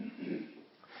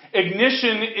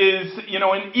 Ignition is,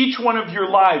 in each one of your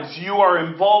lives, you are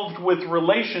involved with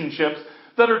relationships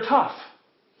that are tough.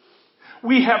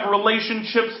 We have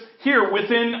relationships here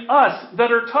within us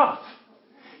that are tough.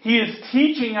 He is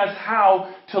teaching us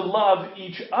how to love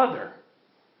each other.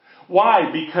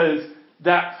 Why? Because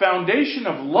that foundation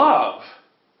of love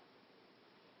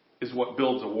is what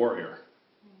builds a warrior.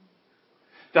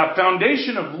 That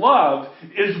foundation of love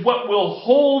is what will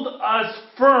hold us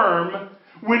firm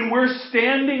when we're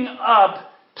standing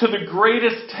up to the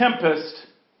greatest tempest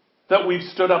that we've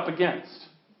stood up against.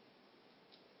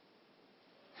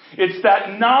 It's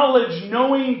that knowledge,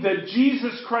 knowing that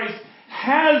Jesus Christ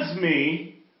has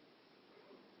me,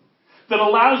 that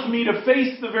allows me to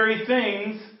face the very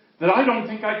things that I don't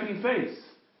think I can face.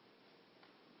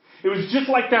 It was just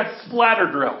like that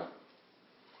splatter drill.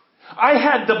 I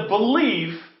had the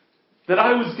belief that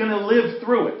I was going to live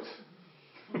through it.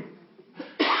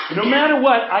 No matter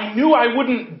what, I knew I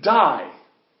wouldn't die.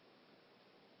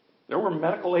 There were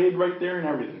medical aid right there and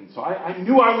everything. So I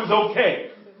knew I was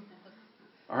okay.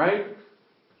 All right?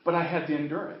 But I had to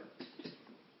endure it.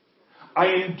 I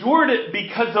endured it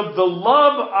because of the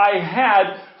love I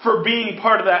had for being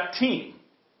part of that team.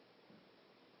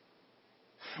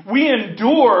 We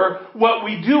endure what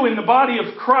we do in the body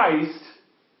of Christ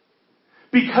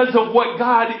because of what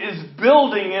God is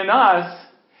building in us,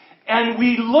 and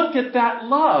we look at that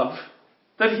love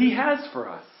that He has for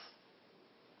us.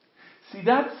 See,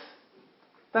 that's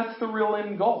the real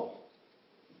end goal.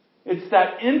 It's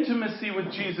that intimacy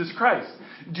with Jesus Christ.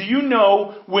 Do you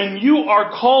know when you are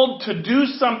called to do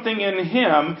something in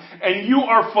Him and you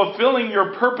are fulfilling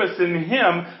your purpose in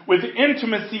Him, with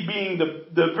intimacy being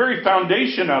the very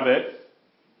foundation of it,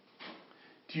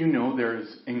 do you know there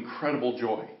is incredible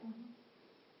joy?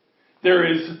 There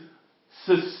is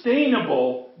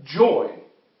sustainable joy.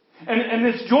 And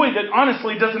this joy that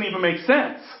honestly doesn't even make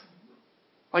sense.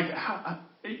 Like,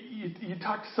 you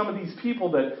talk to some of these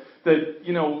people that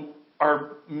you know,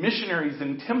 are missionaries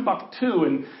in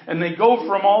Timbuktu, and they go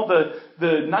from all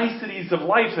the niceties of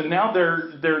life, and now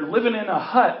they're living in a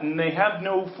hut, and they have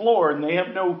no floor, and they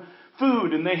have no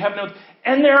food, and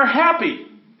and they're happy.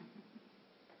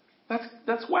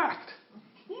 That's whacked.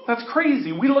 That's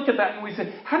crazy. We look at that and we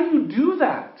say, how do you do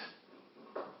that?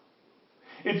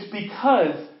 It's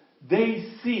because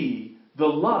they see the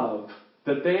love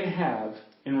that they have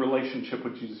in relationship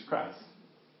with Jesus Christ.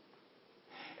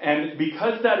 And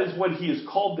because that is what He has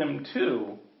called them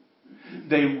to,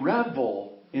 they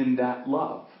revel in that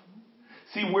love.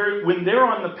 See, when they're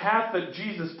on the path that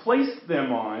Jesus placed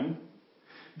them on,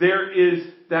 there is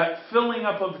that filling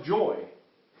up of joy.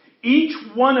 Each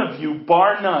one of you,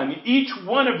 bar none, each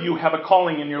one of you have a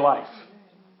calling in your life.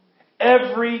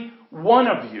 Every one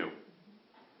of you.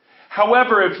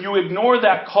 However, if you ignore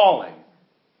that calling,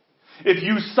 if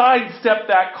you sidestep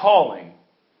that calling,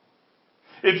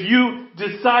 if you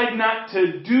decide not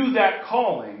to do that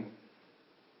calling,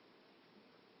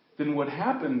 then what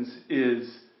happens is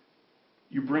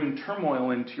you bring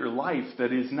turmoil into your life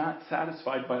that is not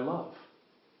satisfied by love.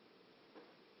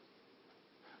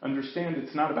 Understand,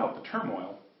 it's not about the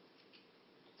turmoil.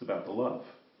 It's about the love.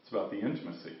 It's about the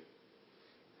intimacy.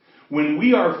 When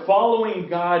we are following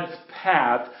God's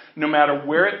path, no matter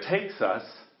where it takes us,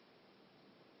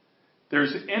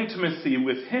 there's intimacy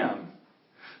with Him.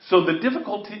 So the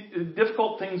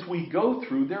difficult things we go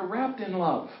through, they're wrapped in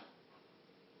love.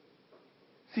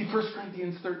 See, 1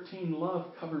 Corinthians 13,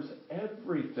 love covers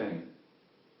everything.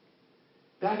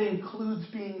 That includes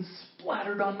being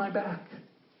splattered on my back.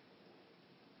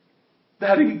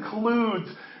 That includes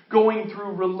going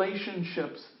through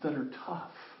relationships that are tough.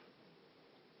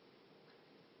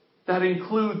 That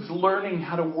includes learning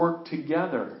how to work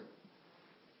together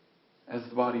as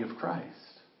the body of Christ.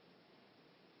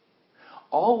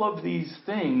 All of these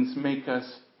things make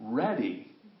us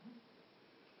ready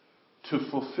to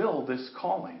fulfill this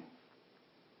calling.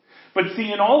 But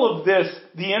see, in all of this,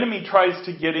 the enemy tries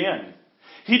to get in.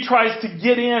 He tries to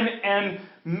get in and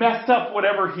mess up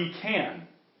whatever he can.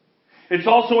 It's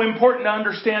also important to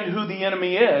understand who the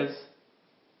enemy is,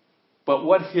 but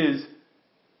what his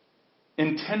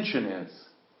intention is.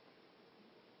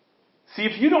 See,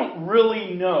 if you don't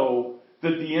really know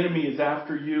that the enemy is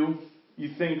after you,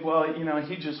 you think, well,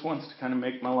 he just wants to kind of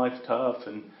make my life tough,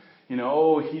 and,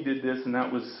 he did this and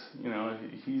that was,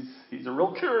 he's a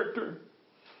real character.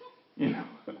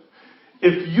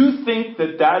 If you think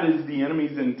that is the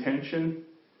enemy's intention,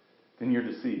 then you're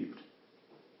deceived.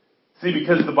 See,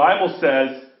 because the Bible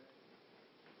says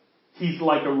he's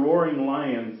like a roaring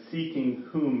lion seeking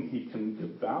whom he can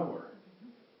devour.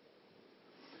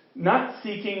 Not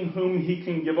seeking whom he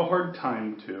can give a hard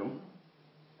time to.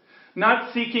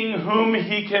 Not seeking whom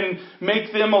he can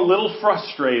make them a little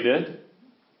frustrated.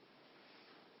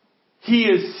 He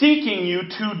is seeking you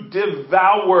to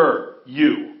devour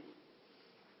you.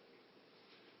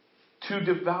 To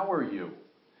devour you.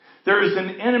 There is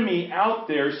an enemy out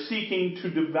there seeking to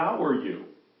devour you.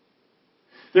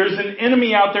 There's an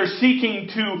enemy out there seeking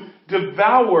to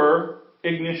devour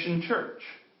Ignition Church.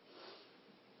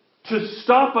 to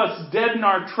stop us dead in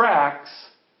our tracks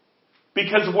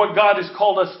because of what God has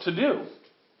called us to do.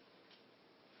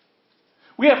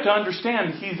 We have to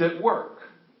understand He's at work.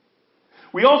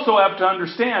 We also have to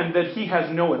understand that He has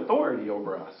no authority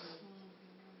over us.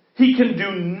 He can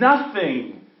do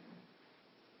nothing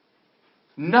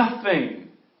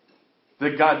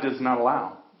that God does not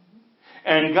allow.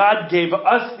 And God gave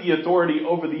us the authority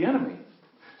over the enemy.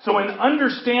 So in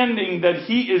understanding that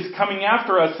He is coming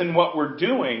after us in what we're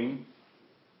doing,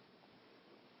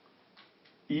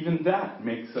 even that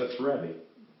makes us ready.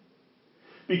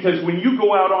 Because when you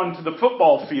go out onto the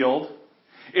football field,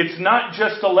 it's not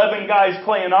just 11 guys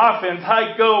playing offense.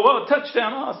 Hi, go, oh,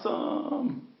 touchdown,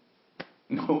 awesome.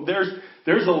 No,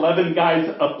 there's 11 guys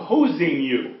opposing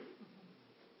you.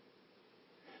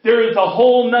 There is a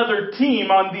whole nother team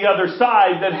on the other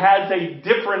side that has a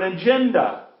different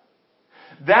agenda.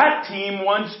 That team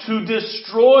wants to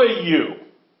destroy you.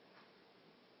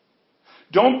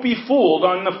 Don't be fooled.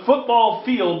 On the football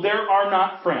field, there are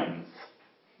not friends.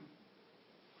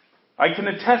 I can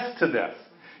attest to this.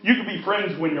 You can be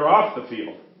friends when you're off the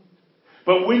field.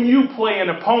 But when you play an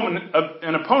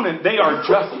opponent, they are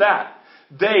just that.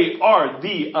 They are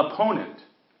the opponent.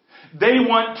 They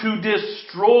want to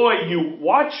destroy you.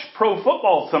 Watch pro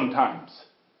football sometimes.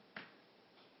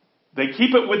 They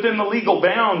keep it within the legal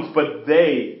bounds, but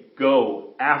they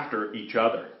go after each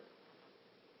other.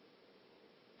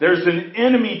 There's an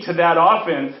enemy to that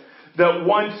offense that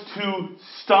wants to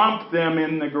stomp them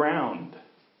in the ground.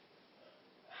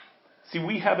 See,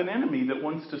 we have an enemy that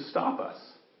wants to stop us.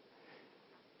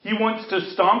 He wants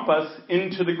to stomp us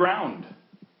into the ground.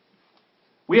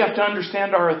 We have to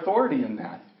understand our authority in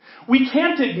that. We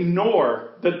can't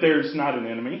ignore that there's not an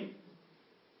enemy.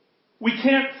 We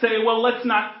can't say, well, let's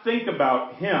not think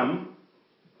about him.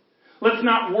 Let's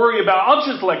not worry about, I'll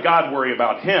just let God worry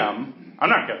about him. I'm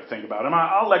not going to think about him.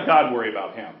 I'll let God worry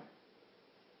about him.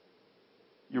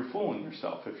 You're fooling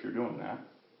yourself if you're doing that.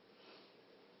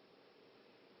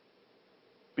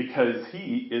 Because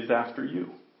he is after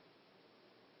you.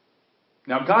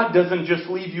 Now, God doesn't just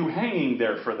leave you hanging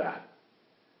there for that.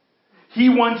 He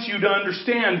wants you to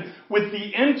understand with the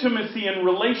intimacy and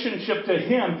relationship to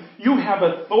him, you have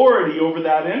authority over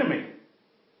that enemy.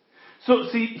 So,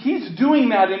 see, he's doing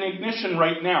that in Ignition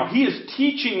right now. He is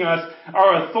teaching us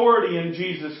our authority in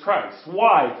Jesus Christ.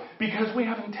 Why? Because we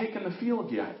haven't taken the field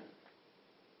yet.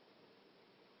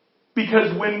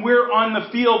 Because when we're on the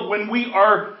field, when we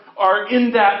are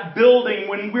in that building,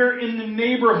 when we're in the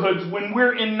neighborhoods, when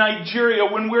we're in Nigeria,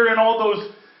 when we're in all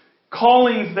those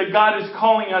callings that God is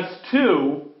calling us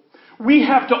to, we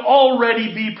have to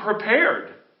already be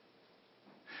prepared.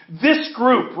 This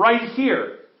group right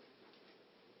here.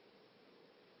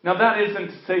 Now that isn't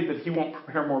to say that he won't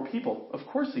prepare more people. Of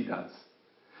course he does.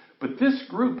 But this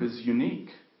group is unique.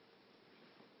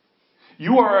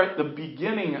 You are at the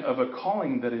beginning of a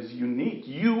calling that is unique.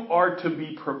 You are to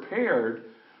be prepared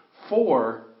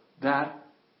for that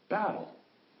battle.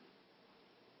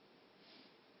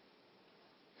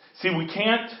 See, we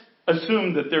can't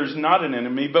assume that there's not an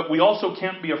enemy, but we also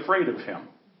can't be afraid of him.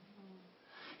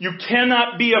 You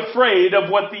cannot be afraid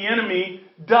of what the enemy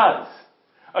does.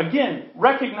 Again,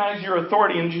 recognize your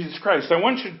authority in Jesus Christ. I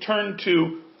want you to turn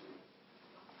to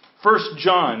 1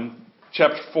 John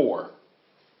chapter 4.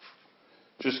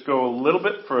 Just go a little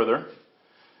bit further.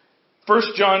 1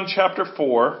 John chapter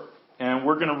 4, and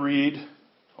we're going to read,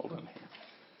 hold on here.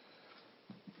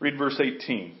 Read verse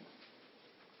 18.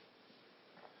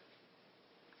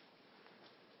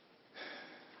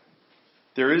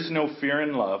 There is no fear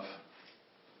in love,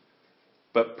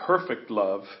 but perfect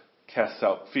love casts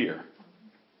out fear.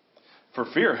 For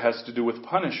fear has to do with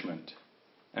punishment,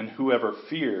 and whoever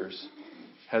fears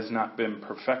has not been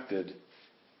perfected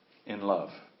in love.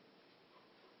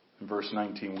 In verse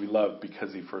 19, we love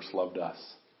because he first loved us.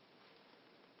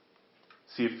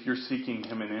 See, if you're seeking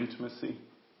him in intimacy,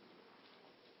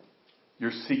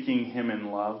 you're seeking him in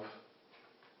love,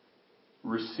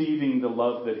 receiving the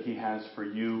love that he has for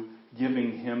you,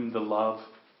 giving him the love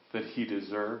that he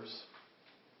deserves,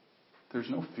 there's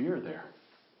no fear there.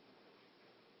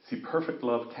 See, perfect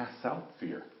love casts out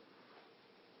fear.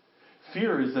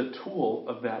 Fear is a tool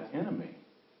of that enemy.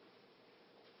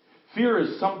 Fear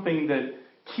is something that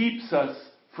keeps us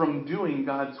from doing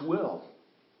God's will.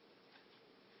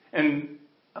 And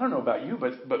I don't know about you,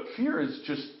 but fear is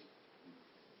just,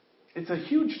 it's a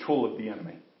huge tool of the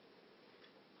enemy.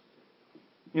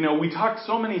 You know, we talk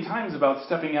so many times about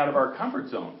stepping out of our comfort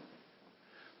zone.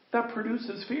 That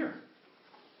produces fear.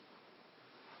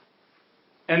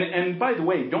 And by the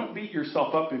way, don't beat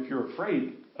yourself up if you're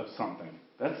afraid of something.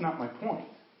 That's not my point.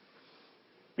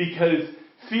 Because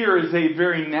Fear is a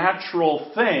very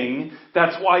natural thing.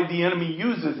 That's why the enemy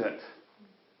uses it.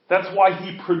 That's why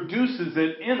he produces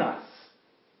it in us.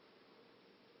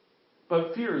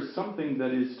 But fear is something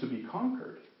that is to be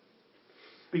conquered.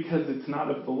 Because it's not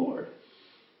of the Lord.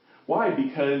 Why?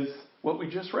 Because what we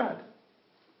just read.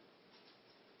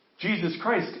 Jesus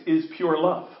Christ is pure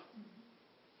love.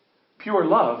 Pure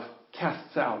love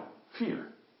casts out fear.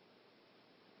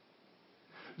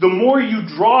 The more you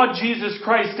draw Jesus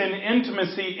Christ in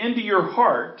intimacy into your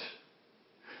heart,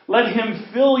 let him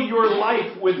fill your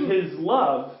life with his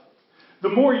love, the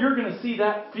more you're going to see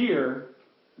that fear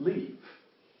leave.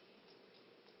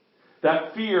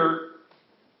 That fear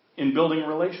in building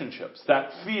relationships. That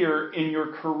fear in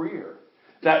your career.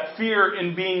 That fear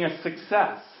in being a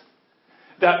success.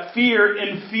 That fear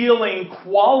in feeling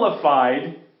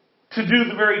qualified to do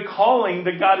the very calling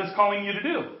that God is calling you to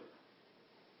do.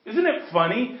 Isn't it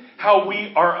funny how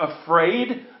we are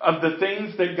afraid of the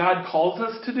things that God calls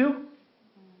us to do?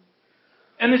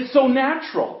 And it's so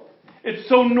natural. It's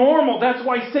so normal. That's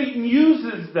why Satan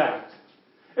uses that.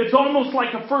 It's almost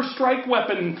like a first strike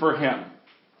weapon for him.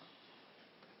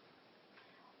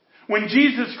 When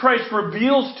Jesus Christ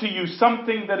reveals to you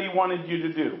something that he wanted you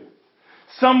to do,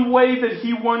 some way that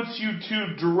he wants you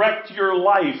to direct your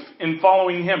life in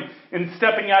following him, in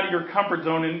stepping out of your comfort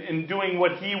zone and doing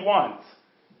what he wants,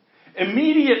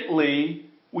 immediately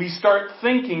we start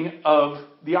thinking of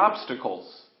the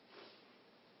obstacles.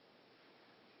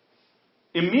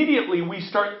 Immediately we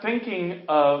start thinking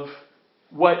of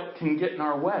what can get in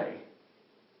our way.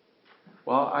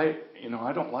 Well, I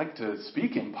don't like to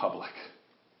speak in public.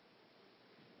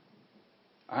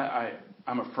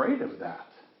 I'm afraid of that.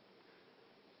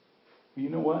 You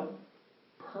know what?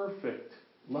 Perfect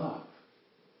love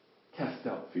casts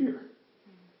out fear.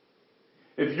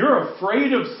 If you're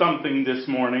afraid of something this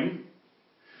morning,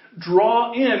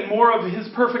 draw in more of his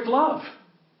perfect love.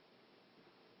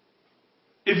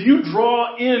 If you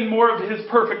draw in more of his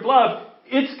perfect love,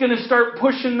 it's going to start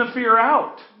pushing the fear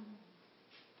out.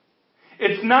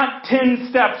 It's not 10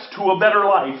 steps to a better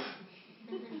life.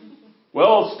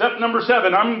 Well, step number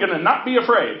 7, I'm going to not be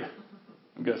afraid.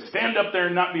 I'm going to stand up there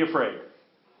and not be afraid.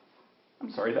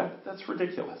 I'm sorry, that's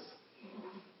ridiculous.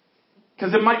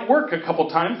 Because it might work a couple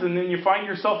times and then you find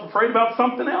yourself afraid about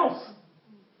something else.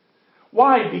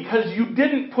 Why? Because you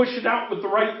didn't push it out with the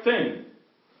right thing.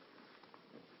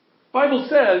 Bible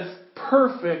says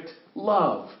perfect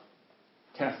love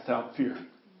casts out fear.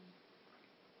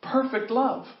 Perfect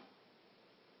love.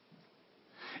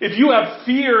 If you have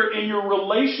fear in your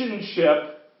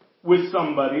relationship with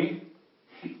somebody,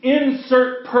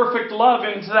 insert perfect love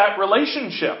into that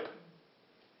relationship.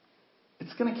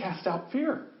 It's going to cast out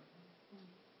fear.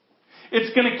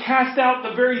 It's going to cast out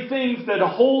the very things that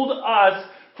hold us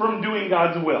from doing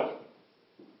God's will.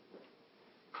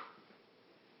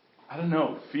 I don't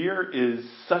know. Fear is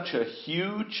such a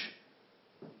huge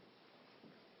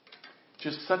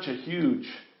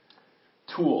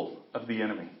tool of the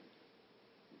enemy.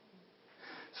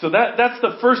 So that's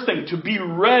the first thing. To be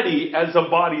ready as a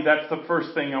body, that's the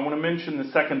first thing. I want to mention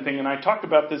the second thing, and I talked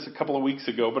about this a couple of weeks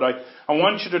ago, but I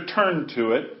want you to turn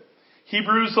to it.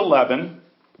 Hebrews 11.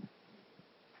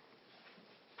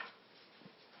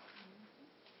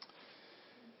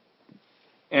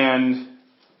 And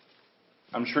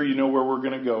I'm sure you know where we're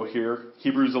going to go here.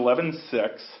 Hebrews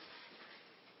 11:6.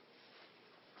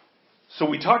 So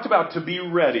we talked about to be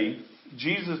ready.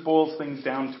 Jesus boils things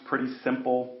down to pretty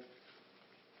simple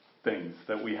things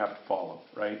that we have to follow,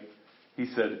 right? He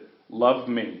said, love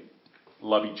me,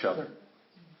 love each other.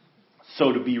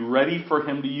 So to be ready for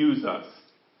him to use us,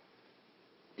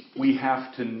 we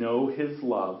have to know his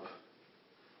love,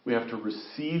 we have to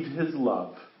receive his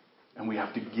love, and we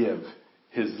have to give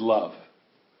his love.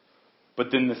 But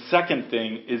then the second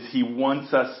thing is he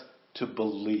wants us to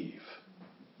believe.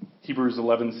 Hebrews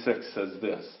 11:6 says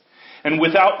this, and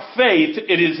without faith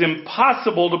it is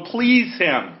impossible to please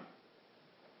him.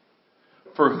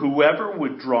 For whoever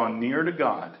would draw near to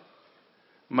God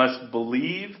must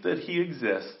believe that he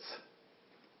exists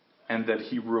and that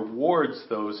he rewards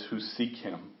those who seek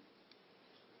him.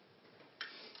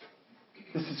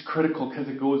 This is critical because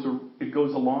it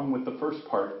goes along with the first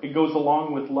part. It goes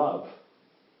along with love.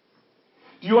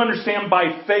 Do you understand?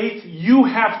 By faith, you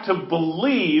have to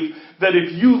believe that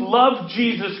if you love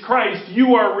Jesus Christ,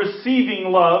 you are receiving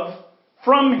love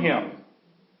from him.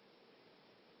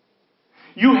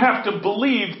 You have to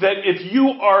believe that if you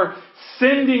are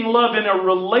sending love in a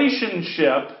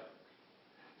relationship,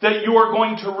 that you are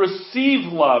going to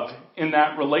receive love in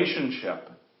that relationship.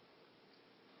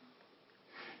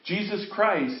 Jesus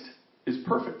Christ is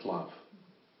perfect love.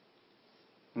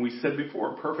 And we said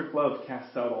before, perfect love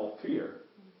casts out all fear.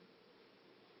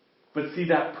 But see,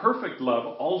 that perfect love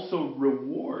also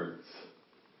rewards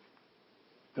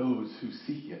those who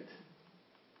seek it.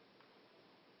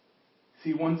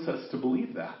 See, he wants us to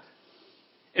believe that.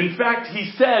 In fact,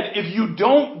 he said, if you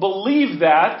don't believe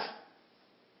that,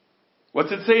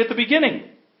 what's it say at the beginning?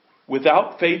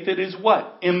 Without faith it is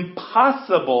what?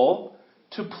 Impossible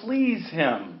to please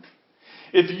him.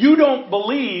 If you don't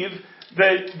believe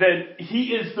that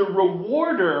he is the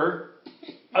rewarder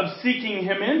of seeking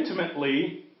him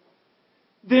intimately,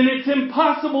 then it's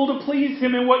impossible to please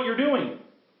him in what you're doing.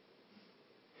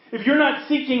 If you're not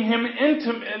seeking him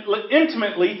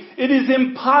intimately, it is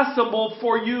impossible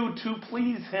for you to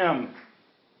please him.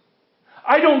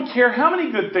 I don't care how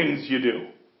many good things you do.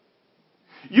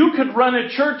 You could run a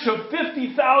church of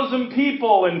 50,000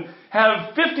 people and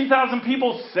have 50,000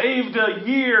 people saved a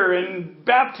year and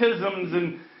baptisms,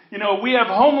 and we have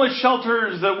homeless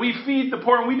shelters that we feed the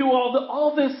poor, and we do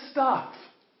all this stuff,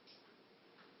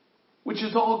 which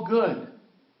is all good.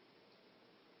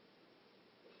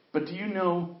 But do you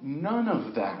know none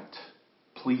of that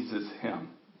pleases him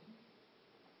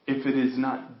if it is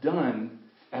not done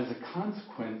as a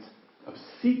consequence of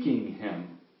seeking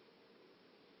him?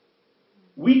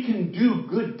 We can do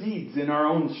good deeds in our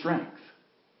own strength.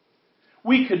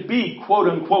 We could be, quote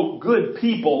unquote, good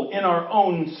people in our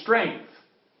own strength.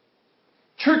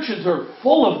 Churches are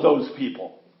full of those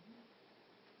people.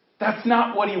 That's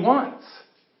not what he wants.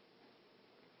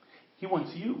 He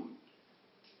wants you.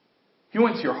 He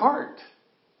wants your heart.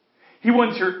 He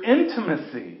wants your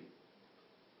intimacy.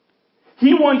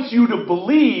 He wants you to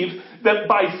believe that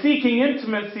by seeking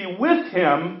intimacy with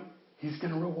him, he's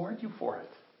going to reward you for it.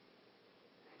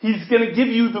 He's going to give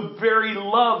you the very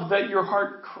love that your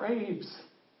heart craves.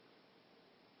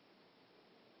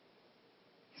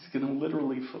 He's going to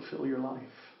literally fulfill your life.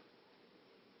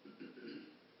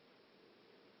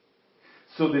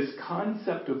 So this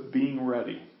concept of being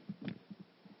ready,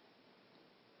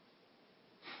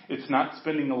 it's not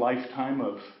spending a lifetime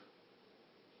of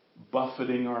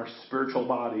buffeting our spiritual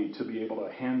body to be able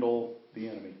to handle the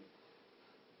enemy.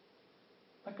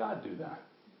 Let God do that.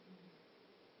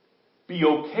 Be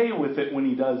okay with it when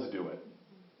he does do it.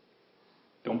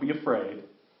 Don't be afraid.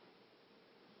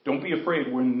 Don't be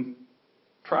afraid when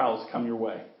trials come your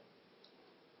way.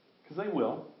 Because they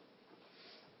will.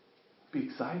 Be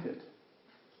excited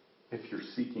if you're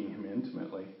seeking him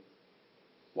intimately.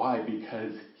 Why?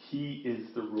 Because he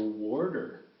is the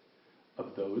rewarder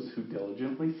of those who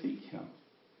diligently seek him.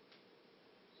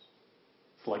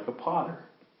 It's like a potter.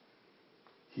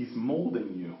 He's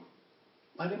molding you.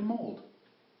 Let him mold.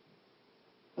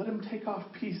 Let him take off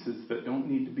pieces that don't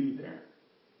need to be there.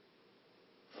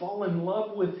 Fall in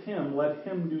love with him. Let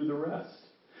him do the rest.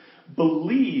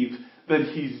 Believe that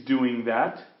he's doing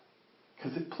that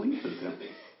because it pleases him.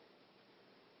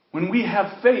 When we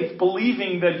have faith,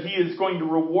 believing that he is going to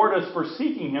reward us for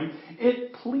seeking him,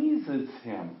 it pleases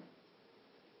him.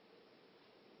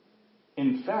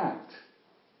 In fact,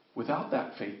 without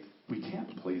that faith, we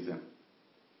can't please him.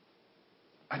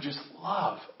 I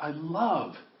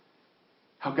love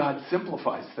how God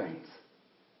simplifies things.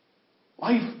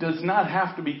 Life does not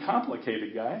have to be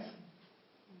complicated, guys.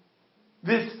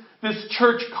 This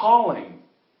church calling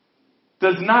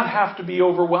does not have to be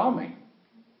overwhelming.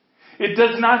 It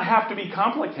does not have to be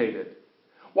complicated.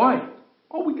 Why?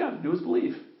 All we got to do is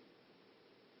believe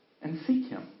and seek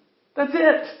him. That's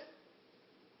it.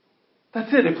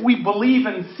 That's it. If we believe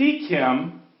and seek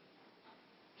him,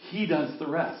 he does the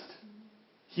rest.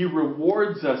 He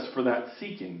rewards us for that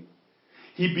seeking.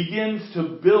 He begins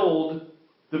to build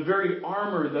the very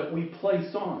armor that we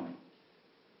place on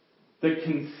that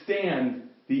can stand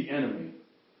the enemy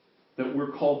that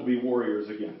we're called to be warriors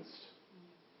against.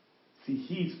 See,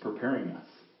 he's preparing us.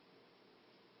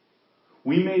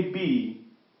 We may be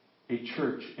a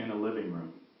church in a living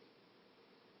room.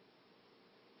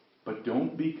 But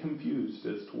don't be confused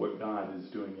as to what God is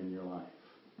doing in your life.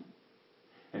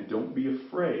 And don't be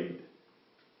afraid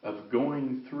of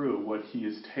going through what he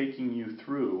is taking you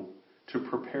through to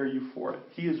prepare you for it.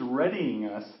 He is readying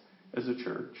us as a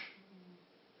church.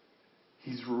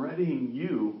 He's readying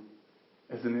you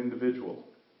as an individual.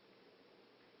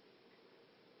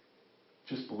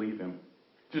 Just believe him.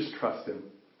 Just trust him.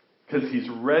 Because he's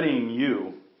readying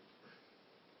you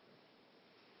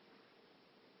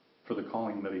for the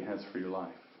calling that he has for your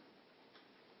life.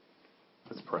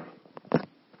 Let's pray.